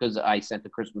I sent a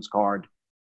Christmas card.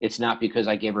 It's not because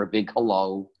I gave her a big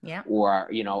hello or,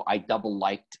 I double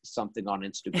liked something on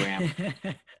Instagram.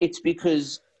 It's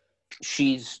because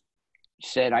she's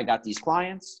said, I got these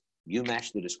clients. You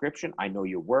match the description. I know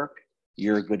your work.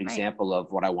 You're a good example of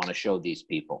what I want to show these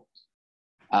people.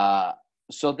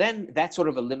 So then that sort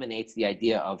of eliminates the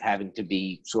idea of having to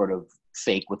be sort of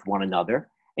fake with one another.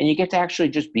 And you get to actually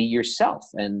just be yourself.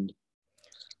 And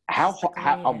how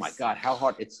oh my God, how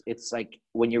hard it's like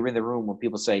when you're in the room when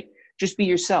people say, just be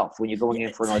yourself when you're going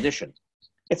in for an audition.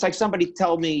 It's like somebody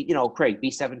tell me, Craig,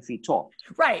 be 7 feet tall.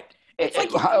 Right. What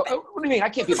do you mean? I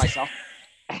can't be myself.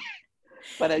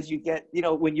 But as you get,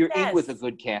 when you're in with a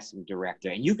good casting director,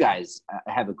 and you guys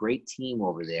have a great team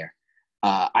over there.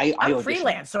 I'm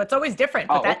freelance, so it's always different.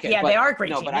 But they are a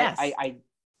great team. But yes. I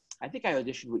think I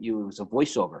auditioned with you. It was a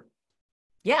voiceover.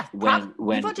 Yeah. When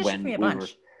you've auditioned me a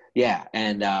bunch.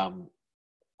 And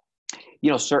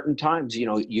certain times,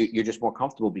 you're just more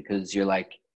comfortable because you're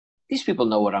like, these people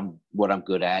know what I'm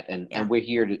good at, and we're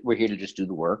here to just do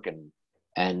the work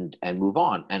and move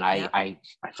on. And I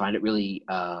find it really.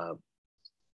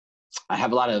 I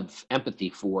have a lot of empathy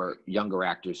for younger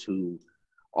actors who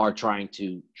are trying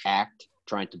to act,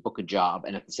 trying to book a job,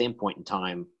 and at the same point in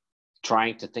time,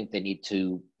 trying to think they need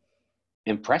to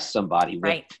impress somebody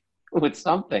with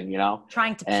something,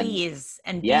 Trying to please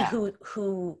and be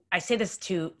who I say this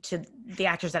to the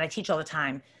actors that I teach all the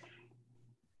time.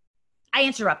 I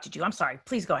interrupted you. I'm sorry.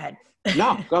 Please go ahead.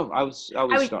 No, go. I was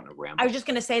starting to ramble. I was just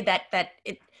going to say that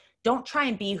don't try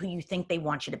and be who you think they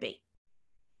want you to be.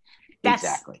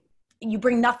 Exactly. You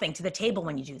bring nothing to the table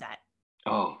when you do that.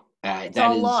 Oh, it's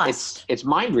all lost. It's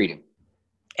mind reading.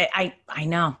 I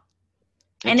know.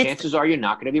 And chances are you're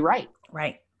not going to be right.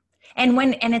 Right. And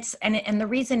the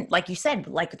reason, like you said,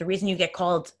 like the reason you get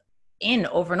called in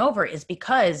over and over is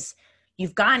because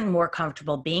you've gotten more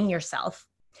comfortable being yourself,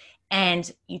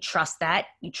 and you trust that.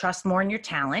 You trust more in your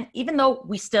talent, even though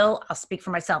I'll speak for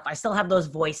myself, I still have those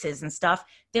voices and stuff.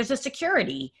 There's a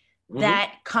security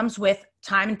that comes with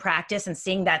time and practice and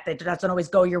seeing that doesn't always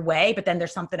go your way, but then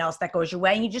there's something else that goes your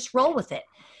way and you just roll with it.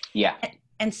 Yeah.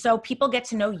 And so people get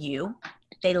to know you.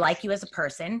 They like you as a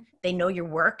person. They know your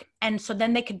work. And so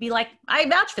then they could be like, I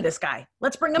vouch for this guy.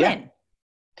 Let's bring him in.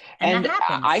 And that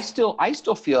happens. I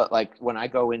still feel like when I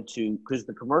go into, because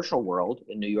the commercial world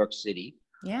in New York City,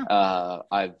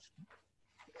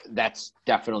 that's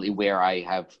definitely where I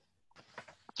have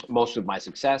most of my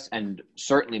success and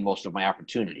certainly most of my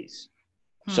opportunities.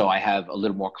 So I have a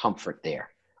little more comfort there.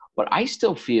 But I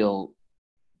still feel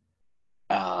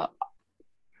I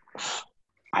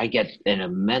get an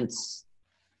immense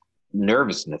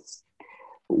nervousness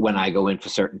when I go in for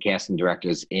certain casting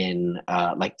directors in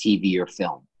like TV or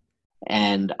film.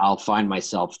 And I'll find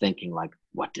myself thinking like,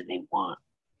 what do they want?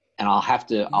 And I'll have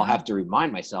to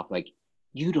remind myself like,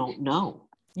 you don't know.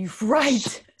 You're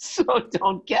right. So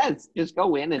don't guess. Just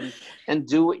go in and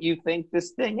do what you think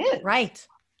this thing is. Right.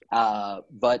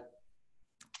 But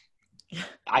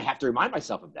I have to remind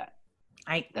myself of that.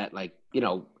 That like,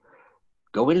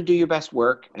 go in and do your best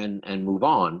work and move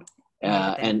on.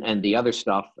 And the other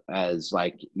stuff as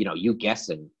like, you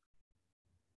guessing.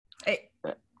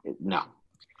 No,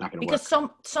 not going to work. Because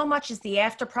so much is the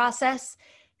after process.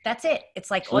 That's it.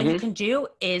 It's like all you can do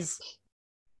is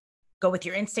go with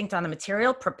your instinct on the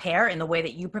material, prepare in the way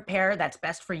that you prepare that's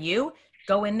best for you,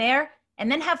 go in there,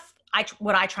 and then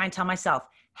what I try and tell myself,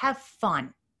 have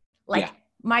fun. Like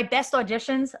my best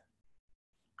auditions,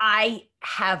 I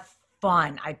have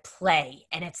fun. I play,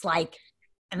 and it's like,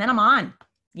 and then I'm on,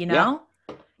 and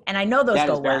I know those go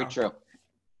well. That is very true.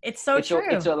 It's so true.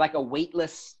 It's like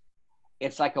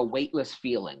a weightless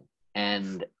feeling.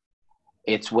 And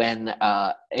it's when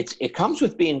it comes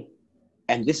with being,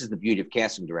 and this is the beauty of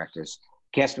casting directors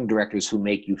who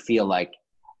make you feel like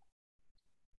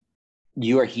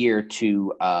you're here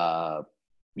to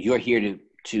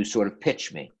sort of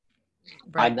pitch me.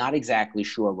 Right. I'm not exactly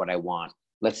sure what I want.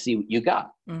 Let's see what you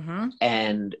got. Mm-hmm.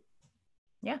 And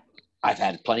I've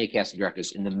had plenty of casting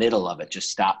directors in the middle of it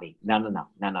just stop me. No.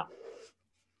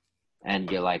 And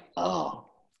you're like, oh.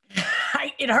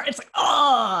 It hurts. It's like,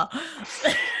 oh.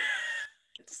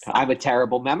 I'm a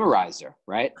terrible memorizer,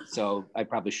 right? So I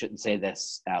probably shouldn't say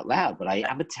this out loud, but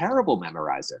I'm a terrible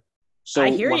memorizer. So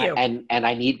I hear you. And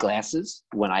I need glasses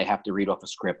when I have to read off a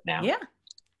script now. Yeah.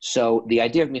 So the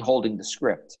idea of me holding the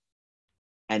script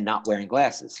and not wearing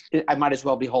glasses, I might as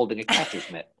well be holding a catcher's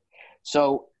mitt.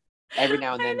 So every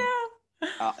now and then,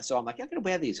 so I'm like, I'm going to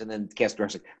wear these. And then the cast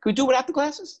director's like, can we do it without the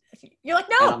glasses? You're like,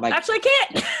 no, like, actually I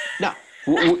can't. No,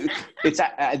 it's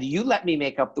you let me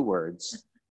make up the words.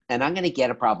 And I'm going to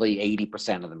get probably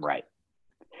 80% of them right.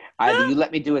 Either you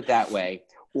let me do it that way,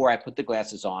 or I put the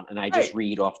glasses on and I just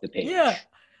read off the page. Yeah,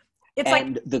 it's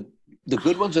and like the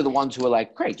good ones are the ones who are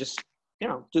like, great, just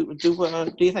do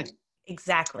your thing.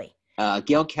 Exactly.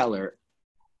 Gail Keller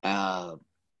I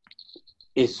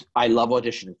love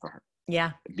auditioning for her.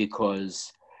 Yeah,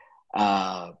 because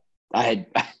I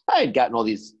had gotten all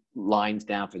these lines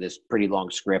down for this pretty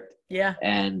long script. Yeah,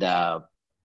 and.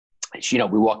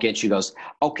 We walk in, she goes,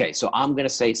 okay, so I'm going to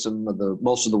say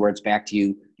most of the words back to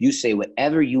you. You say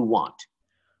whatever you want.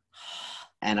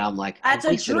 And I'm like, that's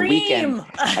a dream.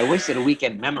 I wasted a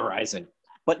weekend memorizing,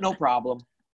 but no problem.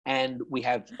 And we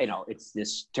have,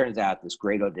 turns out this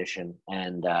great audition.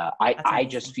 And I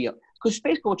just feel, because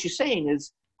basically what you're saying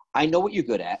is, I know what you're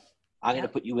good at. I'm going to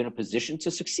put you in a position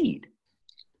to succeed.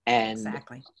 And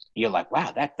exactly. You're like,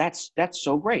 wow, that's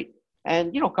so great.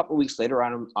 And, a couple of weeks later,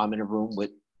 I'm in a room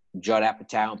with Judd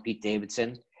Apatow and Pete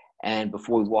Davidson. And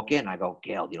before we walk in, I go,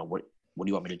 Gail, what do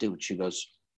you want me to do? And she goes,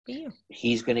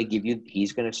 he's going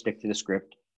to stick to the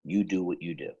script. You do what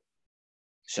you do.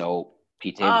 So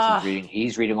Pete Davidson's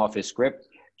he's reading off his script.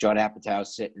 Judd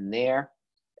Apatow's sitting there.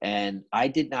 And I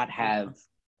did not have,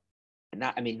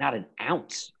 not an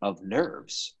ounce of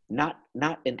nerves, not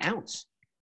an ounce.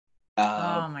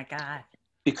 Oh my God.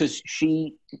 Because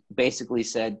she basically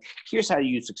said, here's how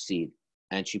you succeed.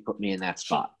 And she put me in that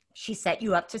spot. She set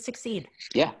you up to succeed.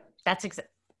 Yeah.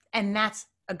 And that's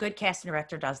a good casting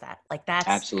director does that. Like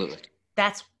absolutely.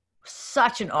 That's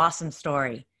such an awesome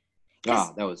story.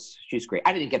 She's great.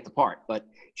 I didn't get the part, but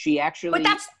she actually. But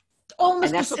that's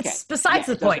almost it's besides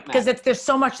the point because there's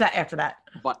so much that after that.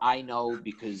 But I know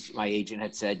because my agent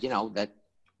had said, that,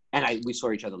 and we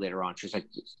saw each other later on. She's like,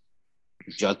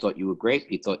 Judd thought you were great.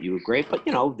 He thought you were great, but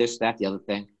this, that, the other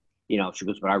thing. She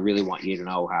goes, but I really want you to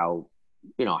know how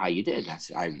you did.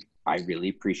 I really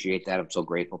appreciate that. I'm so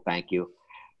grateful. Thank you.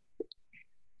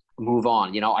 Move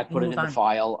on. I put it in the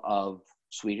file of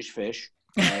Swedish Fish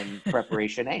and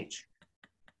Preparation H.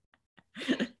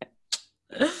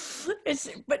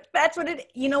 But that's what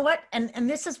it, you know what? And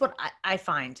this is what I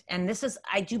find. And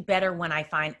I do better when I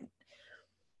find,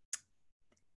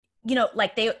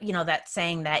 like that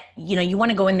saying that, you want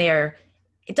to go in there.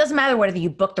 It doesn't matter whether you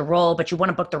book the role, but you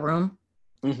want to book the room.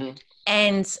 Mm-hmm.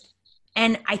 And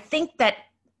I think that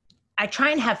I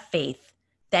try and have faith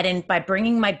that by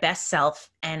bringing my best self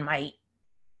and my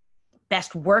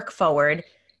best work forward,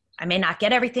 I may not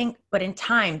get everything, but in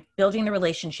time, building the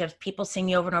relationships, people seeing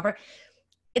you over and over,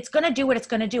 it's going to do what it's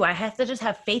going to do. I have to just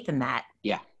have faith in that.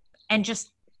 Yeah. and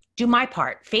just do my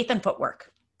part, faith and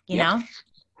footwork, you know?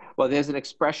 Well, there's an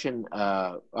expression,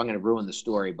 I'm going to ruin the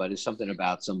story, but it's something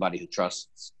about somebody who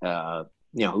trusts,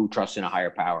 who trusts in a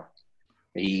higher power.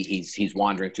 He's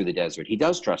wandering through the desert. He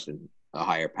does trust in a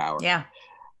higher power. Yeah.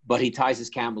 But he ties his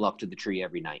camel up to the tree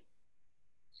every night.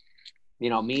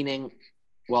 Meaning,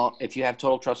 well, if you have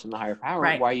total trust in the higher power,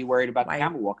 right. why are you worried about the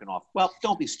camel walking off? Well,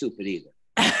 don't be stupid either.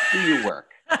 Do your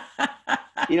work.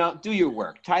 Do your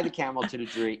work. Tie the camel to the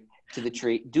tree. Do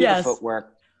the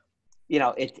footwork. You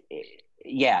have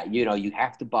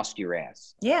to bust your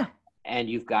ass. Yeah. And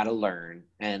you've got to learn.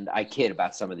 And I kid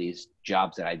about some of these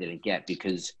jobs that I didn't get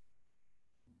because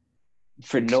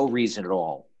for no reason at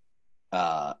all,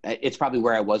 it's probably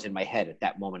where I was in my head at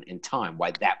that moment in time,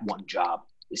 why that one job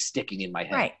is sticking in my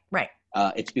head. Right.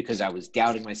 It's because I was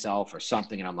doubting myself or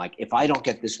something. And I'm like, if I don't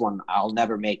get this one, I'll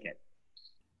never make it.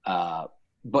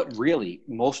 But really,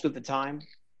 most of the time,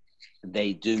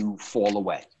 they do fall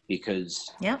away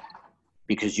because you're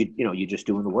just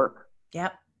doing the work.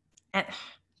 Yep. And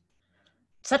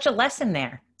such a lesson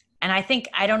there. And I think,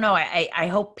 I don't know, I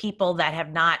hope people that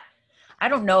have not, I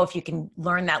don't know if you can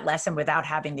learn that lesson without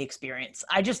having the experience.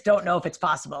 I just don't know if it's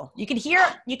possible. You can hear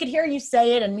you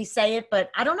say it and me say it,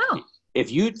 but I don't know.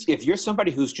 If you're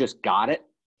somebody who's just got it,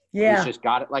 who's just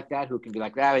got it like that, who can be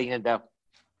like that,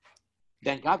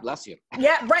 then God bless you.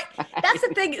 Yeah, right. That's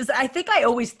the thing is I think I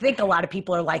always think a lot of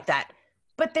people are like that,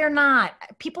 but they're not.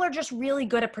 People are just really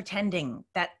good at pretending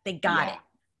that they got it.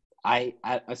 I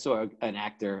saw an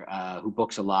actor who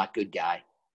books a lot, good guy.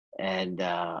 And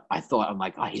I'm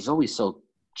like, oh, he's always so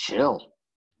chill.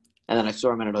 And then I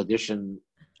saw him at an audition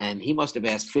and he must've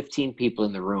asked 15 people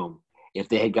in the room if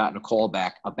they had gotten a call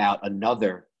back about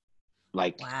another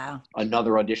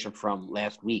audition from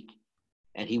last week.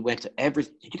 And he went to did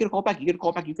you get a call back? You get a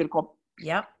call back? You get a call?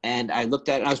 Yep. And I looked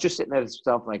at it and I was just sitting there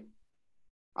myself like,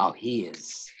 oh,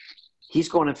 he's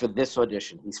going in for this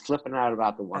audition. He's flipping out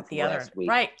about the one from last week.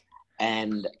 Right.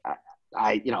 And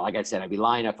I like I said, I'd be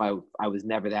lying if I was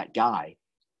never that guy.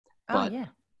 But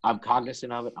I'm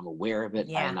cognizant of it. I'm aware of it.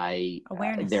 Yeah. And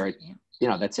awareness.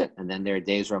 That's it. And then there are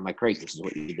days where I'm like, great, this is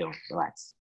what you're doing.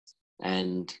 Relax.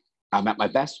 And I'm at my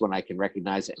best when I can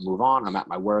recognize it and move on. I'm at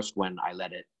my worst when I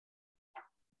let it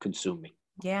consume me.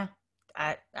 Yeah.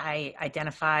 I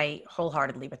identify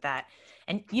wholeheartedly with that.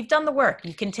 And you've done the work.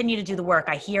 You continue to do the work.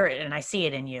 I hear it and I see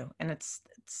it in you. And it's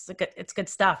good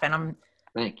stuff. And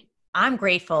Thank you. I'm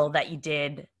grateful that you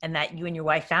did and that you and your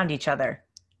wife found each other,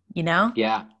 Yeah.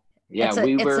 Yeah. It's a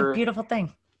beautiful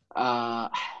thing.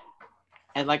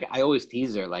 And like, I always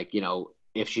tease her, like,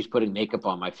 if she's putting makeup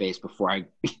on my face if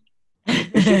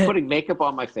she's putting makeup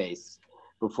on my face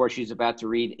before she's about to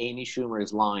read Amy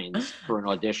Schumer's lines for an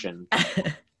audition.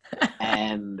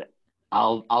 And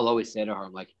I'll always say to her,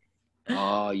 I'm like,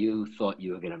 oh, you thought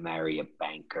you were going to marry a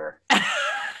banker.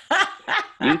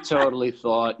 You totally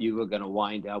thought you were going to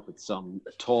wind up with some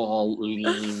tall,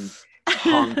 lean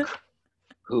hunk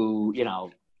who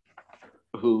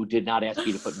did not ask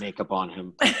you to put makeup on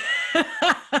him.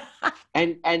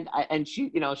 And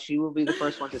she, she will be the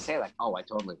first one to say like, oh, I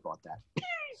totally thought that.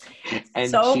 And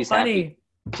so she's funny. Happy.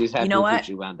 She's happy with what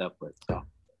she wound up with. So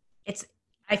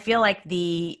I feel like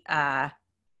the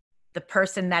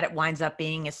person that it winds up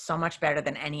being is so much better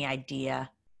than any idea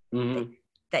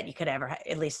that you could ever have,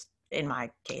 at least in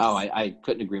my case. Oh, I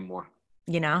couldn't agree more.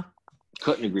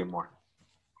 Couldn't agree more.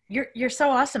 You're so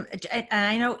awesome. And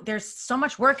I know there's so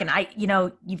much work and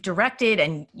you've directed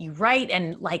and you write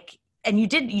and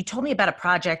you told me about a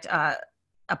project, a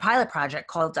pilot project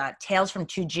called Tales from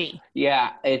 2G.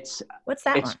 Yeah. What's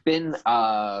that one?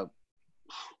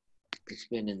 It's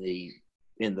been in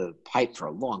the pipe for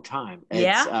a long time.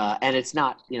 Yeah. And it's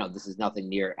not, this is nothing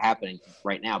near happening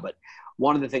right now, but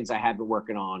one of the things I have been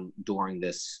working on during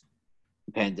this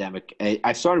pandemic,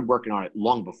 I started working on it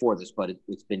long before this, but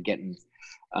it's been getting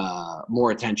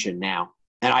more attention now.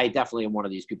 And I definitely am one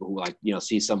of these people who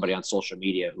see somebody on social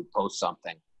media who posts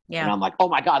something. Yeah. And I'm like, oh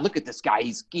my God, look at this guy.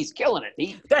 He's killing it.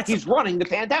 He's running the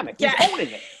pandemic. He's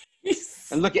owning it.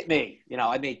 And look at me.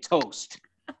 I made toast.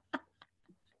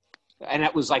 And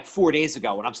that was like 4 days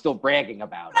ago and I'm still bragging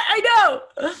about it. I know.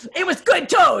 It was good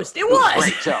toast. It was.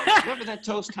 Great toast. Remember that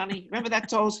toast, honey? Remember that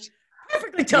toast?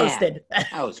 Perfectly toasted. Man,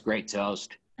 that was great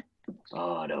toast.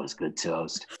 Oh, that was good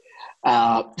toast.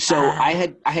 So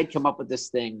I had come up with this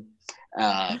thing.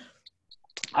 I'm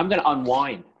going to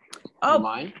unwind. Oh,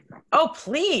 mind? Oh,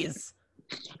 please.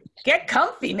 Get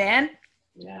comfy, man.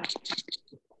 Yeah.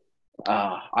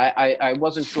 I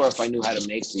wasn't sure if I knew how to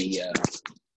make the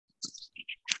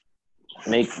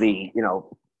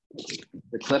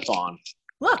the clip on.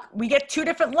 Look, we get two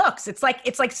different looks. It's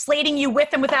like slating you with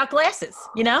and without glasses,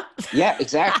 you know? Yeah,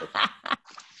 exactly.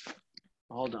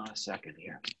 Hold on a second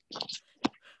here.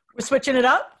 We're switching it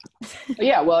up?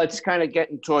 Yeah, well, it's kind of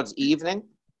getting towards evening.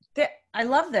 I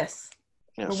love this.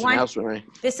 Yeah,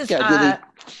 This is, really,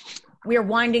 we're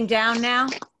winding down now.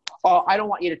 oh, I don't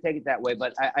want you to take it that way,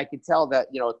 but I can tell that,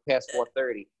 it's past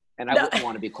 4:30, and I wouldn't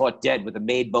want to be caught dead with a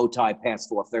maid bow tie past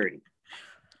 4:30.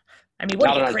 I mean,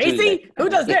 what are you, crazy? Who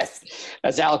does this?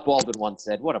 As Alec Baldwin once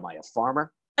said, what am I, a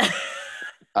farmer?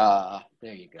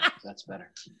 There you go. That's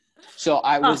better. So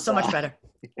I was... so much better.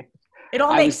 It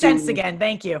all makes sense again.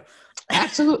 Thank you.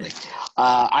 Absolutely.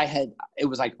 It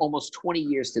was like almost 20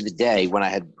 years to the day when I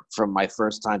had, from my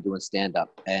first time doing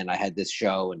stand-up, and I had this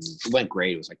show, and it went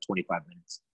great. It was like 25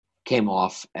 minutes. Came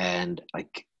off, and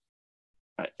like,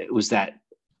 it was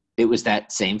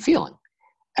that same feeling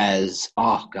as,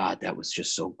 oh God, that was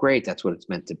just so great. That's what it's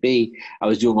meant to be. I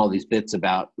was doing all these bits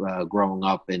about growing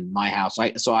up in my house.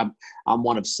 I'm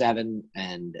one of 7,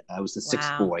 and I was the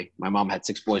 6th boy. My mom had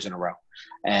 6 boys in a row.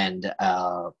 And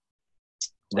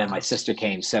then my sister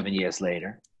came 7 years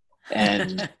later.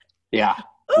 And yeah,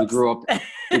 we grew up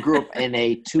in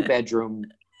a 2-bedroom,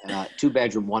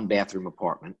 1-bathroom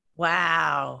apartment.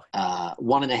 Wow.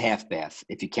 1.5 bath,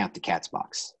 if you count the cat's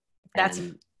box.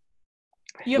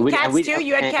 You have cats too?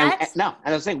 You had cats? No,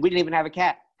 as I was saying, we didn't even have a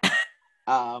cat.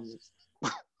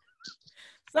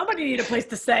 Somebody need a place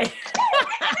to stay.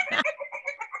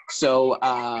 So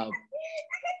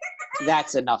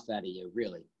that's enough out of you,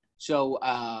 really. So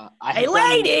hey,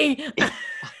 lady!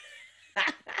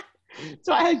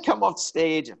 So I had come off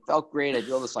stage. It felt great. I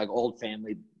did all this like old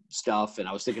family stuff, and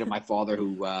I was thinking of my father,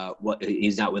 who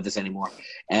he's not with us anymore.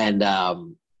 And I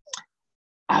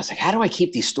was like, how do I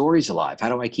keep these stories alive? How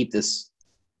do I keep this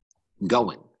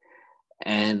going?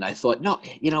 And I thought, no,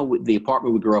 the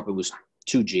apartment we grew up in was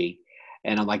 2G,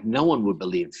 and I'm like, no one would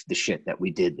believe the shit that we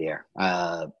did there.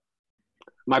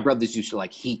 My brothers used to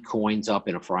like heat coins up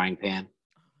in a frying pan, oh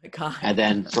my God, and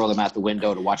then throw them out the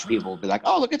window to watch people be like,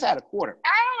 oh, look at that, a quarter.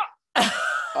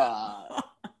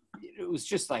 It was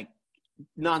just like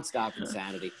nonstop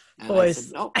insanity. And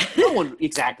boys. I said, no one,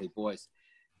 exactly, boys.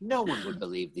 No one would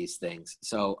believe these things.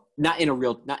 So not in a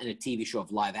TV show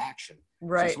of live action.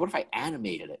 Right. So what if I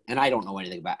animated it? And I don't know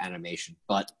anything about animation,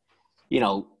 but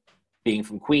being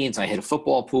from Queens, I hit a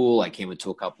football pool. I came into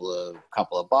a couple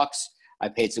of bucks. I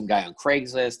paid some guy on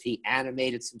Craigslist. He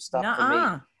animated some stuff for me.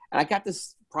 And I got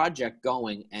this project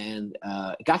going, and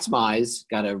it got some eyes,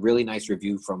 got a really nice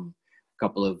review from a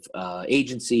couple of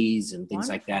agencies and things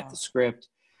like that, the script.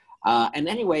 And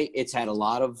anyway, it's had a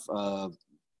lot of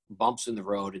bumps in the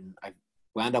road, and I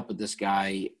wound up with this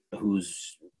guy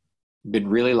who's been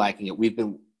really liking it. We've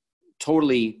been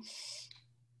totally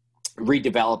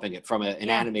redeveloping it from an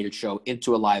animated show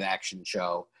into a live action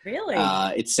show. Really?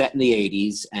 It's set in the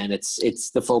 80s, and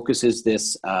the focus is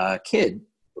this kid,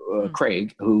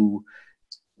 Craig, who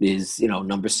is,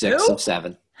 number 6 of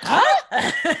 7. Huh?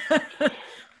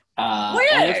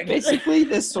 And it's basically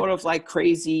this sort of like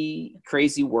crazy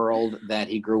world that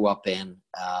he grew up in.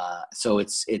 So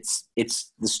it's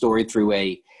the story through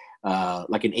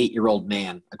like an 8-year-old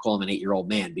man. I call him an 8-year-old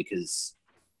man because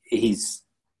he's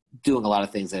doing a lot of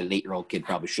things that an 8-year-old kid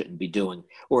probably shouldn't be doing,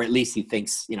 or at least he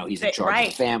thinks, he's in charge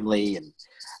of the family. And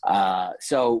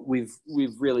so we've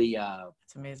really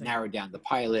narrowed down the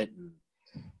pilot. And,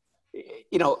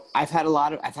 I've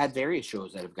had various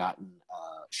shows that have gotten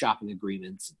shopping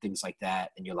agreements and things like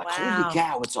that. And you're like, holy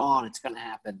cow, it's on, it's going to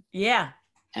happen. Yeah.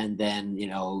 And then,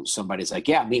 somebody's like,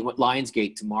 yeah, meet with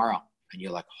Lionsgate tomorrow. And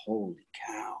you're like, holy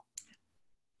cow.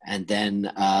 And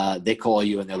then they call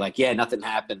you and they're like, yeah, nothing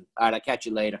happened. All right, I'll catch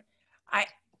you later. What?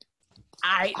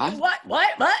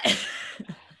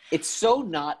 It's so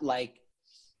not like,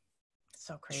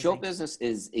 so crazy. Show business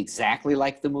is exactly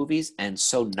like the movies and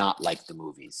so not like the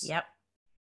movies. Yep.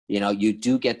 You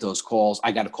do get those calls.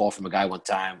 I got a call from a guy one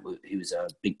time. He was a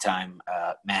big time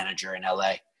manager in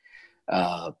LA.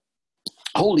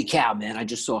 Holy cow, man. I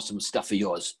just saw some stuff of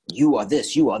yours. You are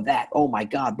this, you are that. Oh my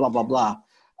God, blah, blah, blah.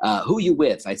 Who you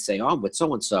with? I say, I'm with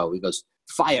so-and-so. He goes,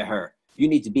 fire her. You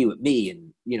need to be with me.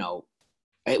 And,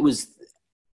 it was,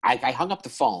 I hung up the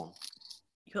phone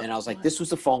and I was like, this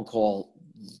was a phone call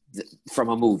from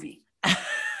a movie.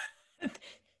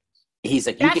 He's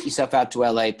like, you get yourself out to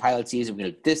LA, pilot season. We're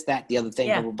going to this, that, the other thing,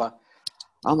 blah, blah, blah.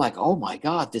 I'm like, oh my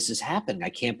God, this is happening. I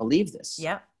can't believe this.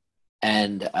 Yep.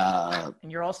 And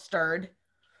you're all stirred.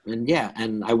 And yeah,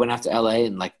 and I went out to LA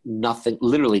and like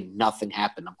literally nothing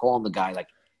happened. I'm calling the guy like,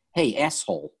 hey,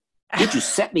 asshole, did you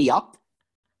set me up?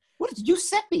 What did you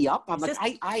set me up? I'm like,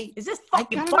 is this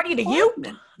fucking funny to you?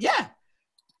 Yeah.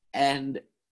 And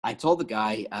I told the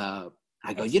guy,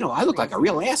 I go, It's I look like a crazy.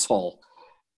 real asshole.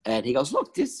 And he goes,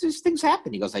 look, this things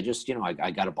happen. He goes, I just,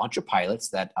 I got a bunch of pilots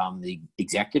that I'm the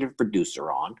executive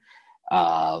producer on.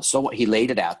 So he laid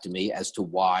it out to me as to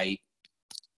why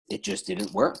it just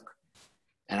didn't work.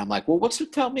 And I'm like, well, what's to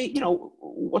tell me,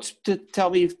 what's to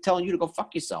telling you to go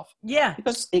fuck yourself? Yeah.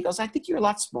 He goes, I think you're a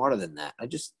lot smarter than that. I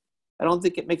don't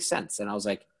think it makes sense. And I was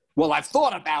like, well, I've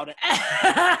thought about it.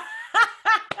 I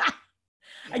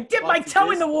dip my toe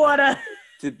in the water.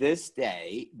 To this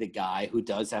day, the guy who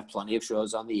does have plenty of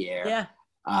shows on the air,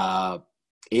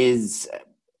 is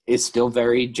still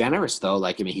very generous though.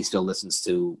 Like, I mean, he still listens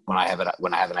to when I have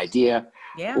an idea,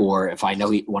 or if I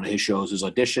know one of his shows is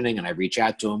auditioning and I reach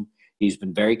out to him, he's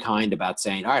been very kind about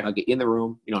saying, all right, I'll get you in the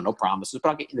room, no promises, but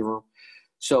I'll get you in the room.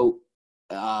 So,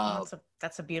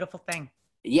 that's a beautiful thing.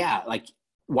 Yeah. Like,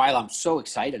 while I'm so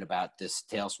excited about this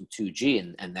Tales from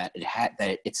 2G and that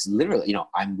it's literally,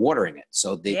 I'm watering it.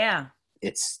 So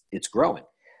it's growing.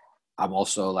 I'm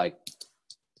also like,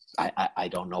 I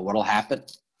don't know what'll happen.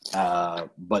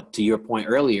 But to your point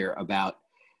earlier about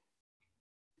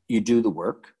you do the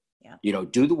work,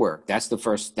 do the work.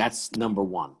 That's number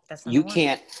one. You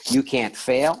can't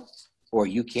fail or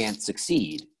you can't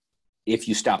succeed if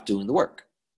you stop doing the work.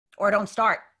 Or don't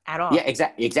start at all. Yeah,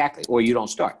 exactly. Or you don't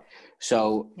start.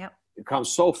 So it comes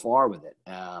so far with it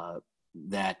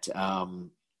that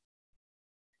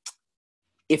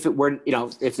if it were,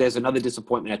 if there's another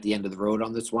disappointment at the end of the road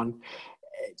on this one,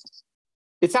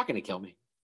 it's not going to kill me.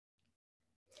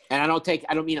 And I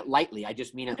don't mean it lightly. I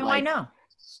just mean it I know.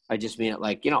 I just mean it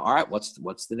like, all right, what's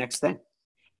the next thing?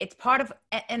 It's part of,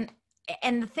 and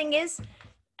the thing is,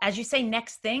 as you say,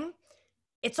 next thing,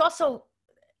 it's also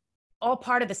all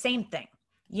part of the same thing.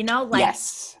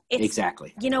 Yes,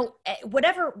 exactly.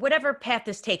 Whatever path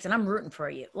this takes, and I'm rooting for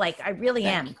you. Like, I really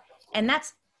am. And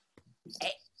that's,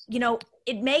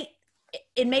 it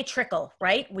may trickle,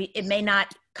 right? It may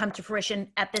not come to fruition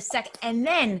at this second. And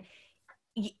then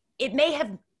it may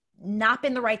have not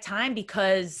been the right time,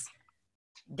 because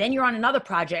then you're on another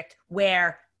project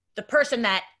where the person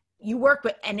that you work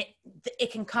with, and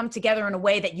it can come together in a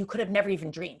way that you could have never even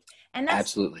dreamed. And that's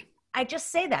absolutely. I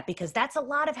just say that because that's a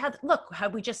lot of how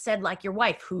we just said, like your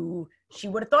wife, who she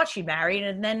would have thought she married,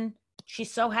 and then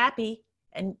she's so happy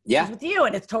and she's with you,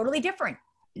 and it's totally different.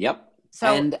 Yep. So,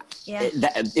 and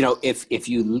if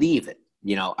you leave it,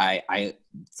 I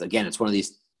again, it's one of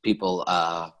these people,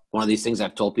 one of these things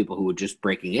I've told people who are just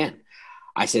breaking in.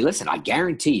 I say, listen, I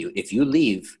guarantee you, if you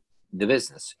leave the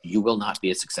business, you will not be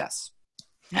a success.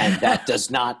 And that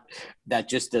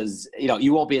just does,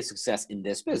 you won't be a success in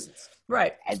this business.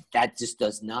 Right. And that just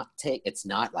does not it's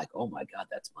not like, oh my God,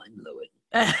 that's mind blowing.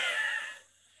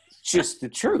 Just the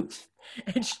truth.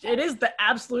 It is the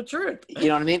absolute truth. You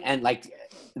know what I mean? And like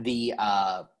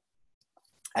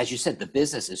as you said, the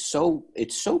business is so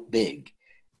big,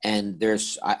 and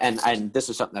there's, and this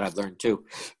is something that I've learned too,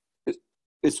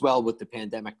 as well with the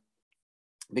pandemic,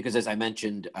 because as I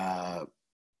mentioned,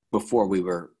 before we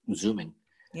were Zooming,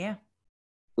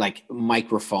 like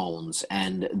microphones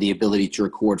and the ability to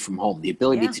record from home, the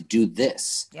ability to do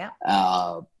this.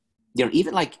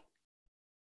 Even like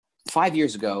 5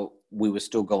 years ago, we were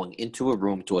still going into a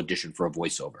room to audition for a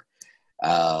voiceover.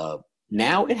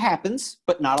 Now it happens,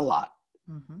 but not a lot.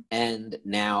 Mm-hmm. And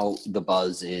now the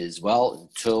buzz is, well,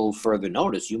 until further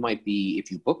notice, you might be,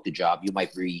 if you book the job, you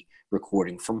might be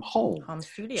recording from home. Home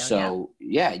studio. So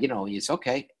it's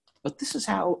okay. But this is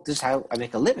how I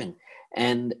make a living.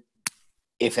 And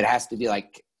if it has to be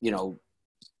like,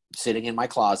 sitting in my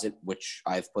closet, which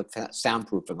I've put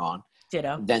soundproofing on,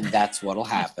 then that's what'll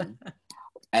happen.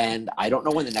 And I don't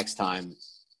know when the next time,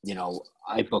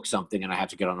 I book something and I have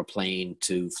to get on a plane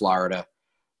to Florida.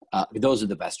 Those are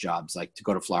the best jobs, like to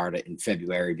go to Florida in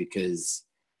February, because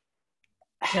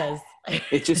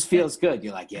it just feels good.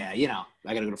 You're like, I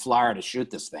got to go to Florida to shoot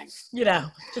this thing.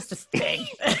 Just this thing.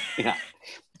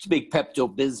 It's a big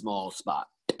Pepto-Bismol spot.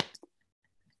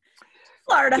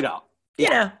 Florida.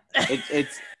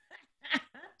 It's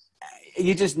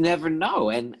you just never know,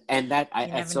 and that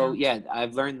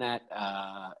I've learned that.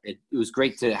 It was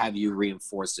great to have you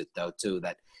reinforce it though too,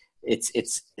 that it's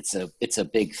a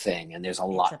big thing, and there's a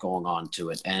lot going on to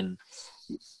it, and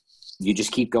you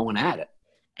just keep going at it.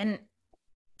 And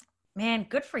man,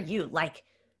 good for you. Like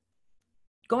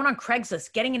going on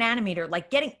Craigslist, getting an animator,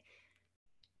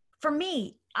 for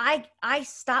me, I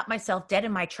stop myself dead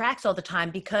in my tracks all the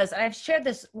time, because I've shared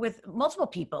this with multiple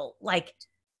people. Like,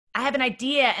 I have an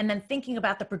idea and then thinking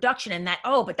about the production and that,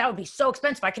 but that would be so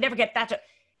expensive. I could never get that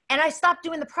and I stopped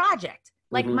doing the project.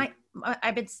 Like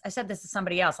I said this to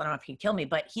somebody else. I don't know if he'd kill me,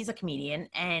 but he's a comedian,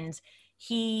 and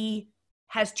he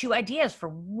has 2 ideas for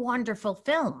wonderful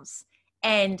films.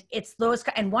 And it's those,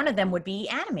 and one of them would be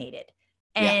animated.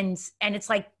 And it's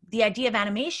like the idea of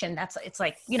animation, it's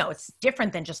like, you know, it's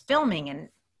different than just filming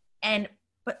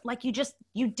but like you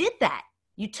did that.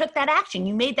 You took that action,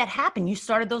 you made that happen. You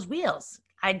started those wheels.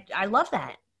 I love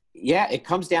that. Yeah. It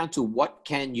comes down to what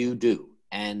can you do?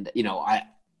 And, you know,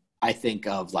 I think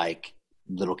of like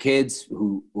little kids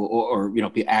or you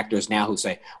know, actors now who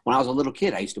say, when I was a little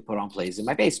kid, I used to put on plays in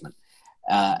my basement.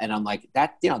 And I'm like,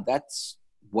 that, you know, that's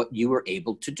what you were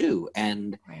able to do.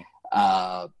 And,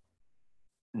 right.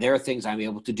 There are things I'm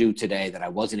able to do today that I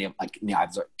wasn't able. Like, you know,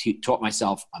 I've taught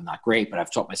myself. I'm not great, but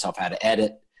I've taught myself how to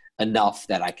edit enough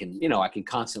that I can, you know, I can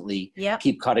constantly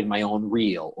keep cutting my own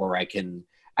reel, or I can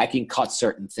cut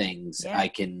certain things. Yeah. I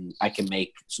can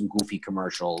make some goofy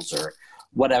commercials or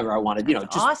whatever I want to. You know,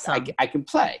 just awesome. I can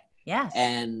play. Yes.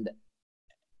 And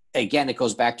again, it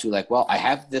goes back to like, well, I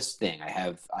have this thing. I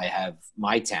have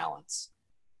my talents.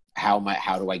 How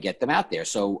do I get them out there?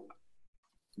 So,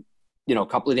 you know, a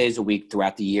couple of days a week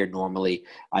throughout the year, normally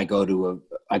I go to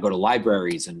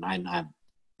libraries, and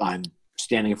I'm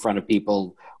standing in front of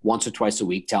people once or twice a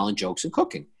week telling jokes and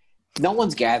cooking. No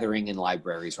one's gathering in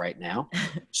libraries right now.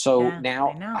 So now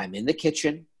I'm in the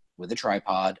kitchen with a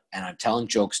tripod and I'm telling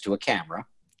jokes to a camera.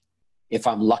 If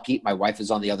I'm lucky, my wife is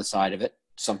on the other side of it.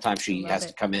 Sometimes she has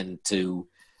to come into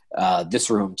this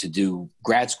room to do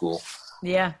grad school.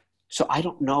 Yeah. So I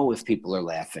don't know if people are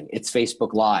laughing. It's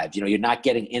Facebook Live. You know, you're not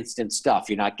getting instant stuff.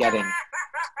 You're not getting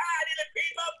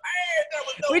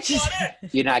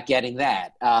you're not getting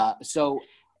that. So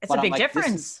it's a big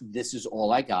difference. This is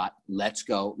all I got. Let's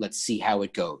go. Let's see how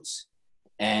it goes.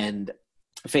 And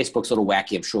Facebook's a little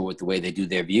wacky, I'm sure, with the way they do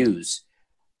their views,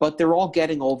 but they're all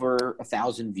getting over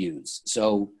 1,000 views.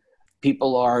 So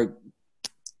people are,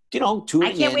 you know,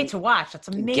 tuning in. I can't wait to watch. That's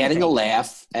amazing. Getting a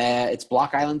laugh. It's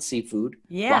Block Island Seafood.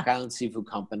 Yeah. Block Island Seafood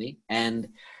Company. And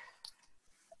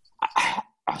I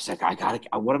was like,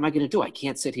 what am I going to do? I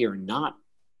can't sit here and not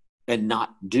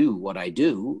do what I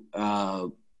do.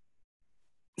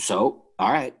 So,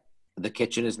 all right. The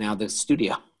kitchen is now the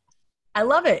studio. I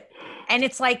love it. And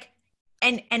it's like,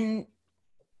 and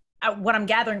what I'm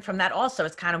gathering from that also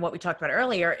is kind of what we talked about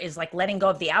earlier, is like letting go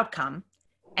of the outcome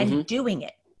and doing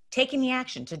it. Taking the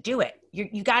action to do it.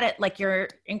 You got it. Like, you're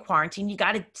in quarantine. You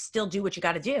got to still do what you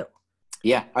got to do.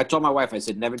 Yeah. I told my wife, I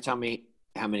said, never tell me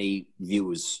how many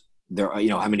views there are, you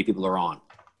know, how many people are on.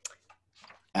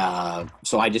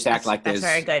 So I just act like there's,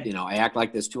 very good. You know, I act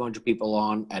like there's 200 people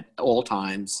on at all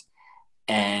times.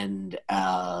 And,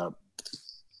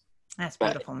 that's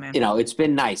beautiful, man. You know, it's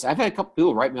been nice. I've had a couple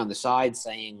people write me on the side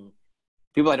saying,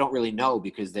 people I don't really know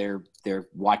because they're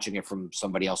watching it from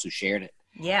somebody else who shared it.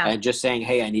 Yeah. And just saying,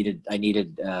 hey, I needed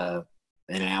an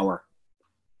hour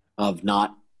of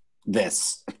not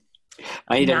this.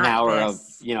 I needed an hour of,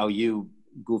 you know, you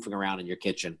goofing around in your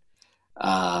kitchen.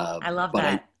 I love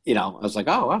that. I was like,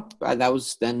 oh, well,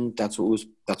 that's what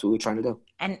we're trying to do.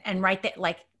 And right there,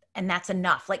 like, and that's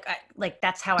enough. Like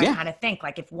that's how I kind of think.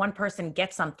 Like, if one person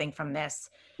gets something from this,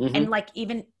 and like,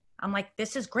 even I'm like,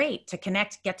 this is great to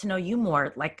connect, get to know you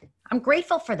more. Like, I'm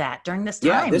grateful for that during this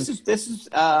time. Yeah, this is.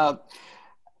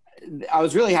 I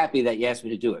was really happy that you asked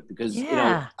me to do it because, you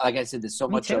know, like I said, there's so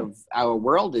much of our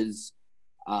world is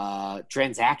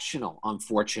transactional,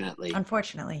 unfortunately.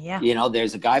 Unfortunately, yeah. You know,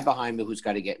 there's a guy behind me who's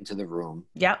got to get into the room.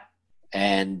 Yep.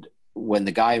 And when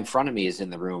the guy in front of me is in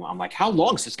the room, I'm like, how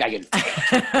long is this guy going to take?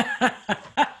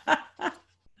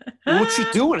 What's she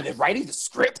doing? Are they writing the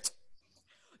script?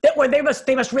 Or they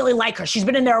must really like her. She's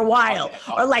been in there a while.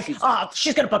 Okay. Or like,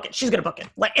 she's gonna book it. She's gonna book it.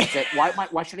 Like,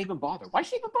 why should I even bother? Why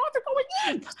should I even bother going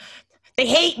in? They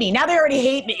hate me. Now they already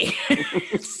hate me.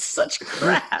 It's such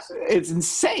crap. It's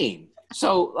insane.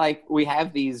 So, like, we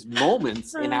have these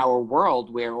moments in our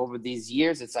world where over these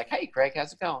years, it's like, hey, Craig,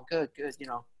 how's it going? Good, you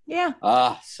know. Yeah.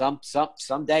 Some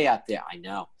day out there. I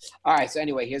know. All right. So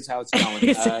anyway, here's how it's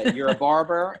going. You're a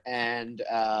barber, and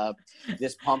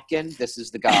this pumpkin, this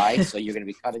is the guy. So you're going to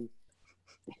be cutting.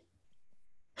 And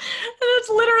it's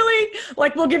literally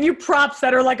like, we'll give you props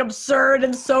that are like absurd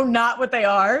and so not what they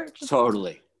are.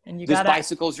 Totally. And you this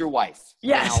bicycle's your wife.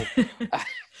 Yes. Now,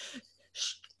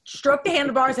 stroke the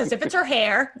handlebars as if it's her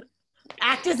hair.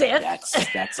 Act as if.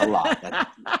 That's a lot.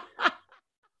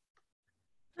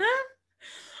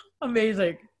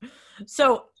 Amazing.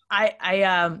 So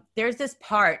I there's this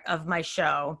part of my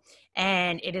show,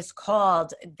 and it is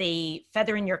called the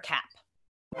Feather in Your Cap.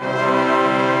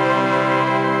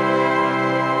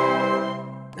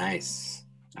 Nice.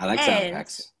 I like sound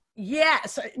effects. Yeah,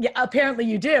 so yeah, apparently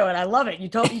you do, and I love it. You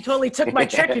totally took my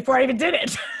trick before I even did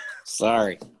it.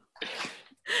 Sorry.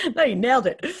 No, you nailed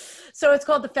it. So it's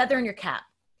called the feather in your cap.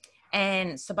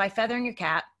 And so by feather in your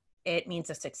cap, it means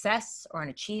a success or an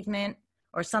achievement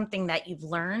or something that you've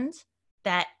learned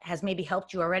that has maybe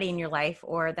helped you already in your life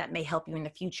or that may help you in the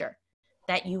future,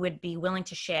 that you would be willing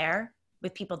to share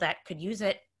with people that could use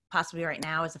it possibly right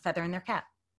now as a feather in their cap.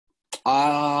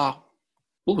 That's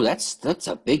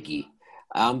a biggie.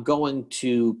 I'm going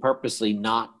to purposely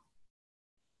not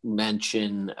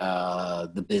mention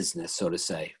the business, so to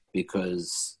say,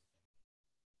 because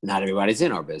not everybody's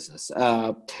in our business.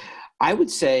 I would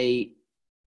say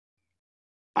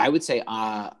I'm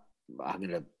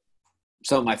gonna.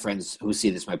 Some of my friends who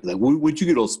see this might be like, "Would you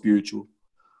get all spiritual?"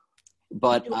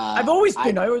 But I've always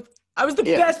been. I was the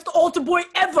best altar boy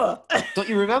ever. Don't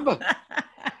you remember?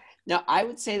 Now, I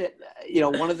would say that,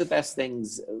 one of the best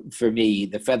things for me,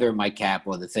 the feather in my cap,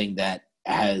 or the thing that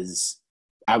has,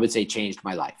 I would say, changed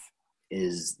my life,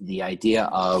 is the idea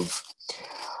of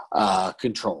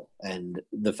control, and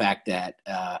the fact that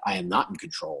I am not in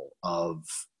control of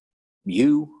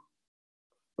you,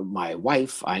 my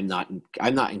wife. I'm not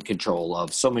in control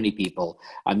of so many people.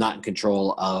 I'm not in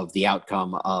control of the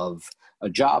outcome of a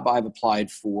job I've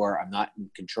applied for. I'm not in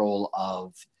control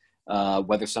of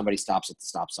whether somebody stops at the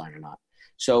stop sign or not.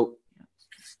 So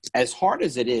as hard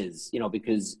as it is,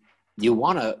 because you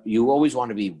always want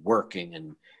to be working,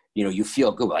 and, you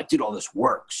feel good. Well, I did all this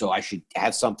work, so I should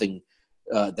have something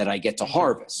that I get to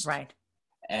harvest. Right.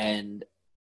 And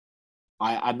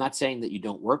I'm not saying that you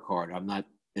don't work hard. I'm not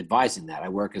advising that. I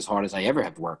work as hard as I ever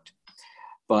have worked.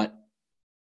 But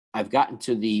I've gotten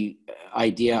to the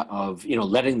idea of,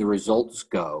 letting the results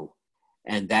go.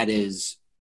 And that is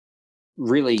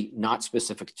really not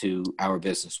specific to our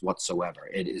business whatsoever.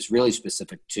 It is really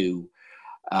specific to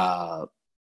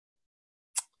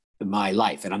my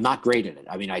life. And I'm not great at it.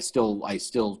 I mean, I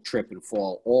still trip and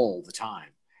fall all the time.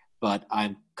 But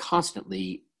I'm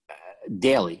constantly,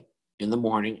 daily, in the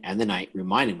morning and the night,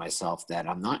 reminding myself that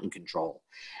I'm not in control.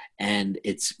 And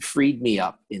it's freed me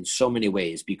up in so many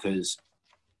ways, because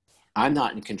I'm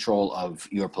not in control of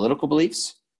your political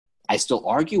beliefs. I still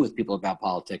argue with people about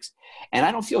politics, and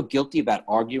I don't feel guilty about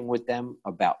arguing with them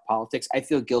about politics. I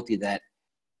feel guilty that,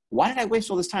 why did I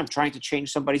waste all this time trying to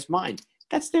change somebody's mind?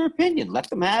 That's their opinion. Let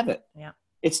them have it. Yeah.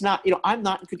 It's not, I'm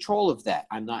not in control of that.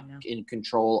 I'm not in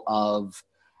control of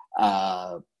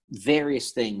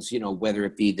various things, whether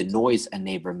it be the noise a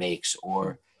neighbor makes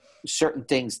or certain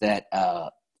things that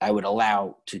I would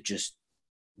allow to just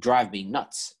drive me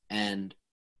nuts. And,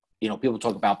 people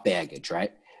talk about baggage,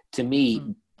 right? To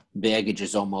me, baggage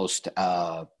is almost,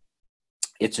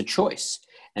 it's a choice.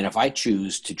 And if I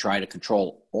choose to try to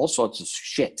control all sorts of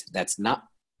shit that's not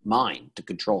mine to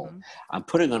control, I'm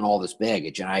putting on all this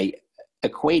baggage. And I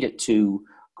equate it to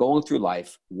going through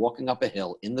life, walking up a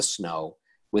hill in the snow,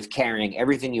 with carrying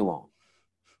everything you own,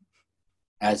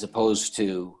 as opposed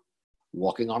to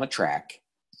walking on a track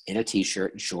in a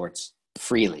t-shirt and shorts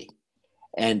freely.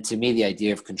 And to me, the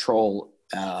idea of control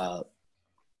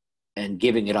and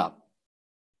giving it up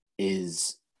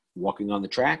is walking on the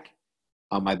track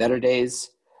on my better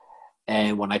days.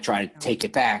 And when I try to take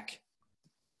it back,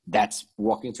 that's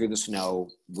walking through the snow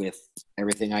with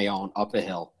everything I own up a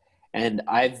hill. And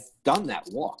I've done that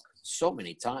walk so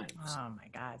many times. Oh my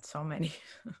God, so many.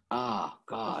 Oh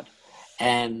God.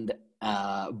 And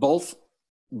both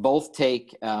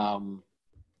take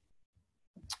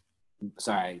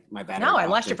sorry, my bad. No, I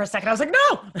lost you for a second. I was like,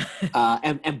 no.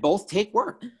 And both take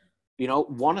work.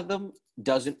 One of them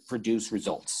doesn't produce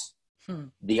results.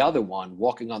 The other one,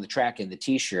 walking on the track in the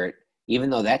t-shirt, even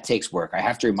though that takes work, I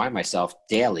have to remind myself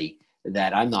daily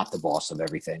that I'm not the boss of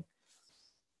everything.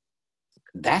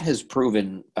 That has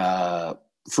proven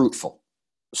fruitful.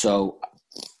 So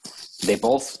they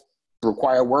both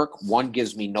require work. One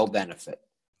gives me no benefit.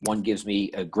 One gives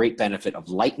me a great benefit of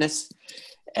lightness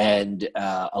and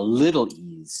a little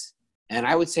ease. And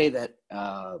I would say that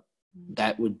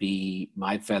that would be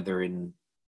my feather in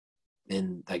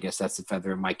I guess that's the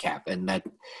feather in my cap. And that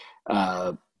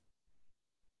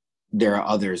there are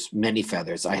others, many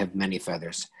feathers. I have many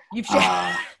feathers. You've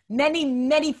shared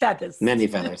many feathers. Many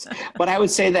feathers. But I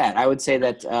would say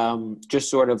that just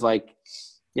sort of like,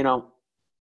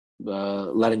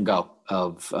 letting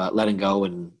go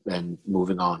and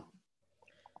moving on.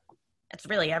 It's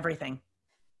really everything.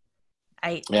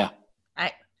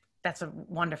 That's a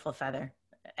wonderful feather.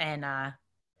 And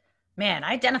man,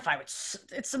 I identify with,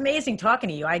 it's amazing talking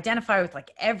to you. I identify with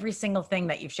like every single thing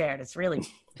that you've shared. It's really,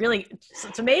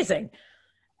 it's amazing.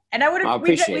 And I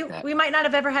appreciate that. We might not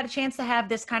have ever had a chance to have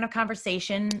this kind of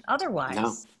conversation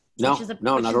otherwise. No,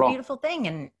 not at all. A beautiful thing.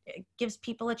 And it gives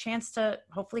people a chance to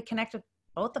hopefully connect with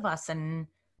both of us. And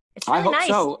it's really nice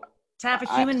to have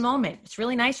a human moment. It's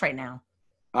really nice right now.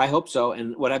 I hope so.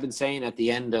 And what I've been saying at the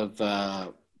end of,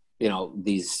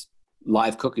 these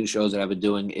live cooking shows that I've been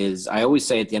doing is I always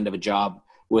say at the end of a job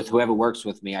with whoever works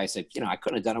with me, I said, I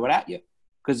couldn't have done it without you,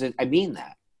 because I mean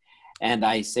that. And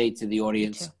I say to the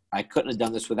audience, I couldn't have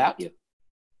done this without you,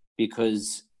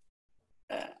 because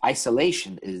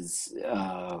isolation is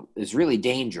really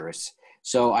dangerous.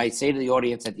 So I say to the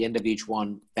audience at the end of each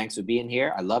one, thanks for being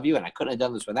here. I love you. And I couldn't have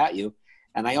done this without you.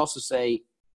 And I also say,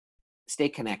 stay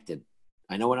connected.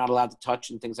 I know we're not allowed to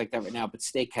touch and things like that right now, but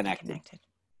stay connected.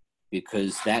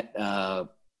 Because that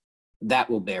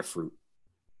will bear fruit.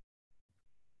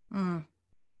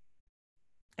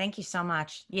 Thank you so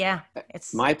much. Yeah,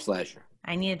 it's my pleasure.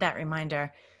 I needed that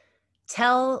reminder.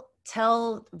 Tell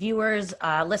viewers,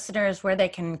 listeners, where they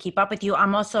can keep up with you.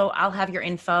 I'll have your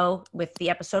info with the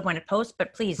episode when it posts,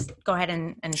 but please go ahead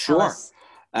and tell us.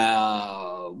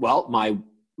 Well, my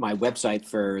website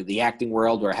for the acting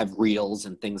world, where I have reels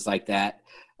and things like that,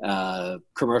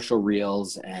 commercial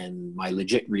reels and my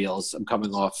legit reels. I'm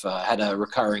coming off, had a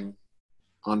recurring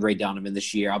on Ray Donovan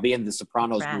this year. I'll be in the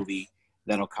Sopranos movie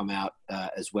that'll come out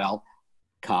as well.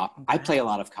 Cop. I play a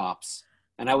lot of cops.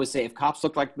 And I would say, if cops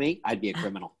looked like me, I'd be a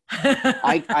criminal.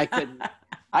 I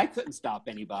couldn't stop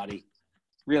anybody.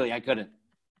 Really, I couldn't.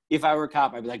 If I were a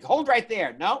cop, I'd be like, hold right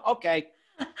there. No? Okay.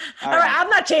 All right. I'm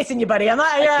not chasing you, buddy. I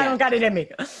don't got it in me.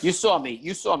 You saw me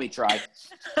try.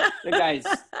 The guy's,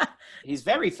 he's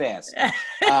very fast.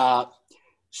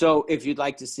 So if you'd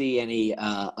like to see any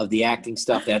of the acting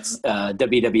stuff, that's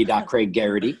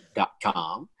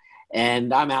www.craiggarrity.com.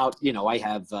 And I'm out, I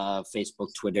have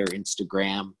Facebook, Twitter,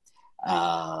 Instagram.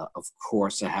 Of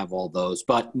course, I have all those.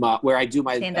 But where I do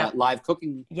my live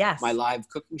cooking, my live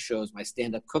cooking shows, my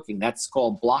stand-up cooking, that's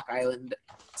called Block Island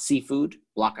Seafood.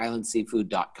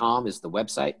 BlockIslandSeafood.com is the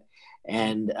website.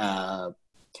 And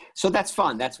so that's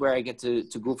fun. That's where I get to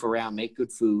goof around, make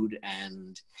good food,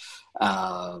 and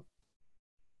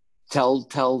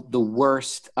tell the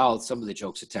worst. Oh, some of the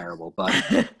jokes are terrible, but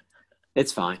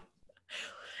it's fine.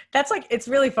 That's it's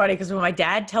really funny because when my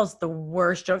dad tells the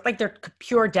worst jokes, they're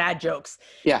pure dad jokes.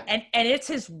 Yeah. And it's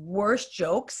his worst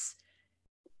jokes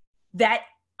that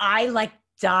I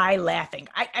die laughing.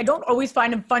 I don't always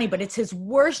find him funny, but it's his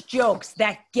worst jokes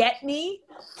that get me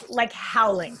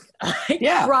howling,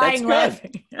 crying,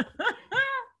 laughing.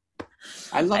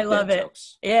 I love it.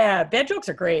 Jokes. Yeah. Bad jokes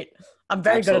are great. I'm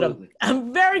very good at them.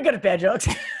 I'm very good at bad jokes.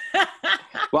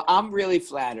 Well, I'm really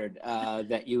flattered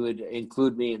that you would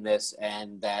include me in this,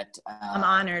 and that I'm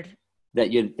honored that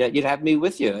you'd have me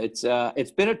with you. It's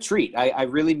been a treat. I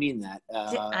really mean that.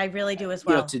 I really do as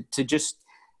well. To just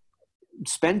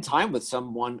spend time with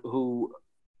someone who,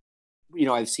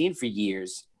 I've seen for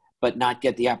years, but not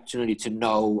get the opportunity to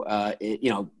know,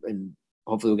 and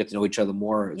hopefully we'll get to know each other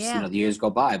more as the years go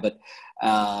by. But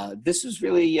this is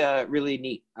really really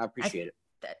neat. I appreciate it.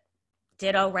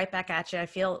 Ditto, right back at you. I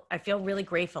feel really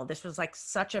grateful. This was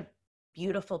such a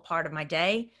beautiful part of my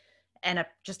day, and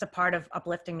just a part of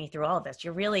uplifting me through all of this.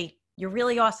 You're really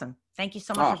awesome. Thank you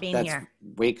so much for being here.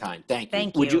 That's way kind. Thank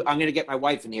you. Would you? I'm going to get my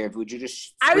wife in here. Would you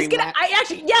just? Actually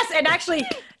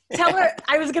tell her.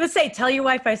 I was going to say, tell your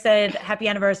wife I said happy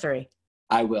anniversary.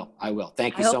 I will.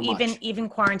 Thank you so much. Even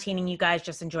quarantining, you guys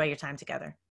just enjoy your time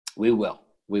together. We will.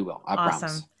 I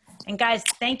promise. And guys,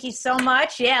 thank you so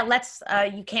much. Yeah,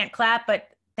 you can't clap, but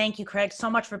thank you, Craig, so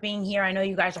much for being here. I know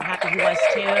you guys are happy. He was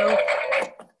too.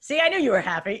 See, I knew you were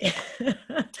happy.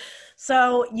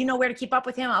 So you know where to keep up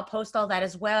with him. I'll post all that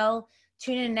as well.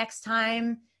 Tune in next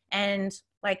time. And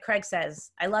like Craig says,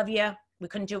 I love you. We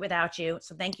couldn't do it without you.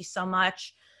 So thank you so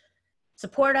much.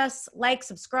 Support us,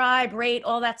 subscribe, rate,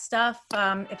 all that stuff,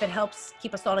 if it helps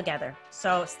keep us all together.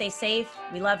 So stay safe.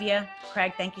 We love you.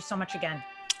 Craig, thank you so much again.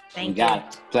 Thank you.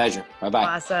 Got it. Pleasure. Bye-bye.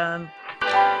 Awesome.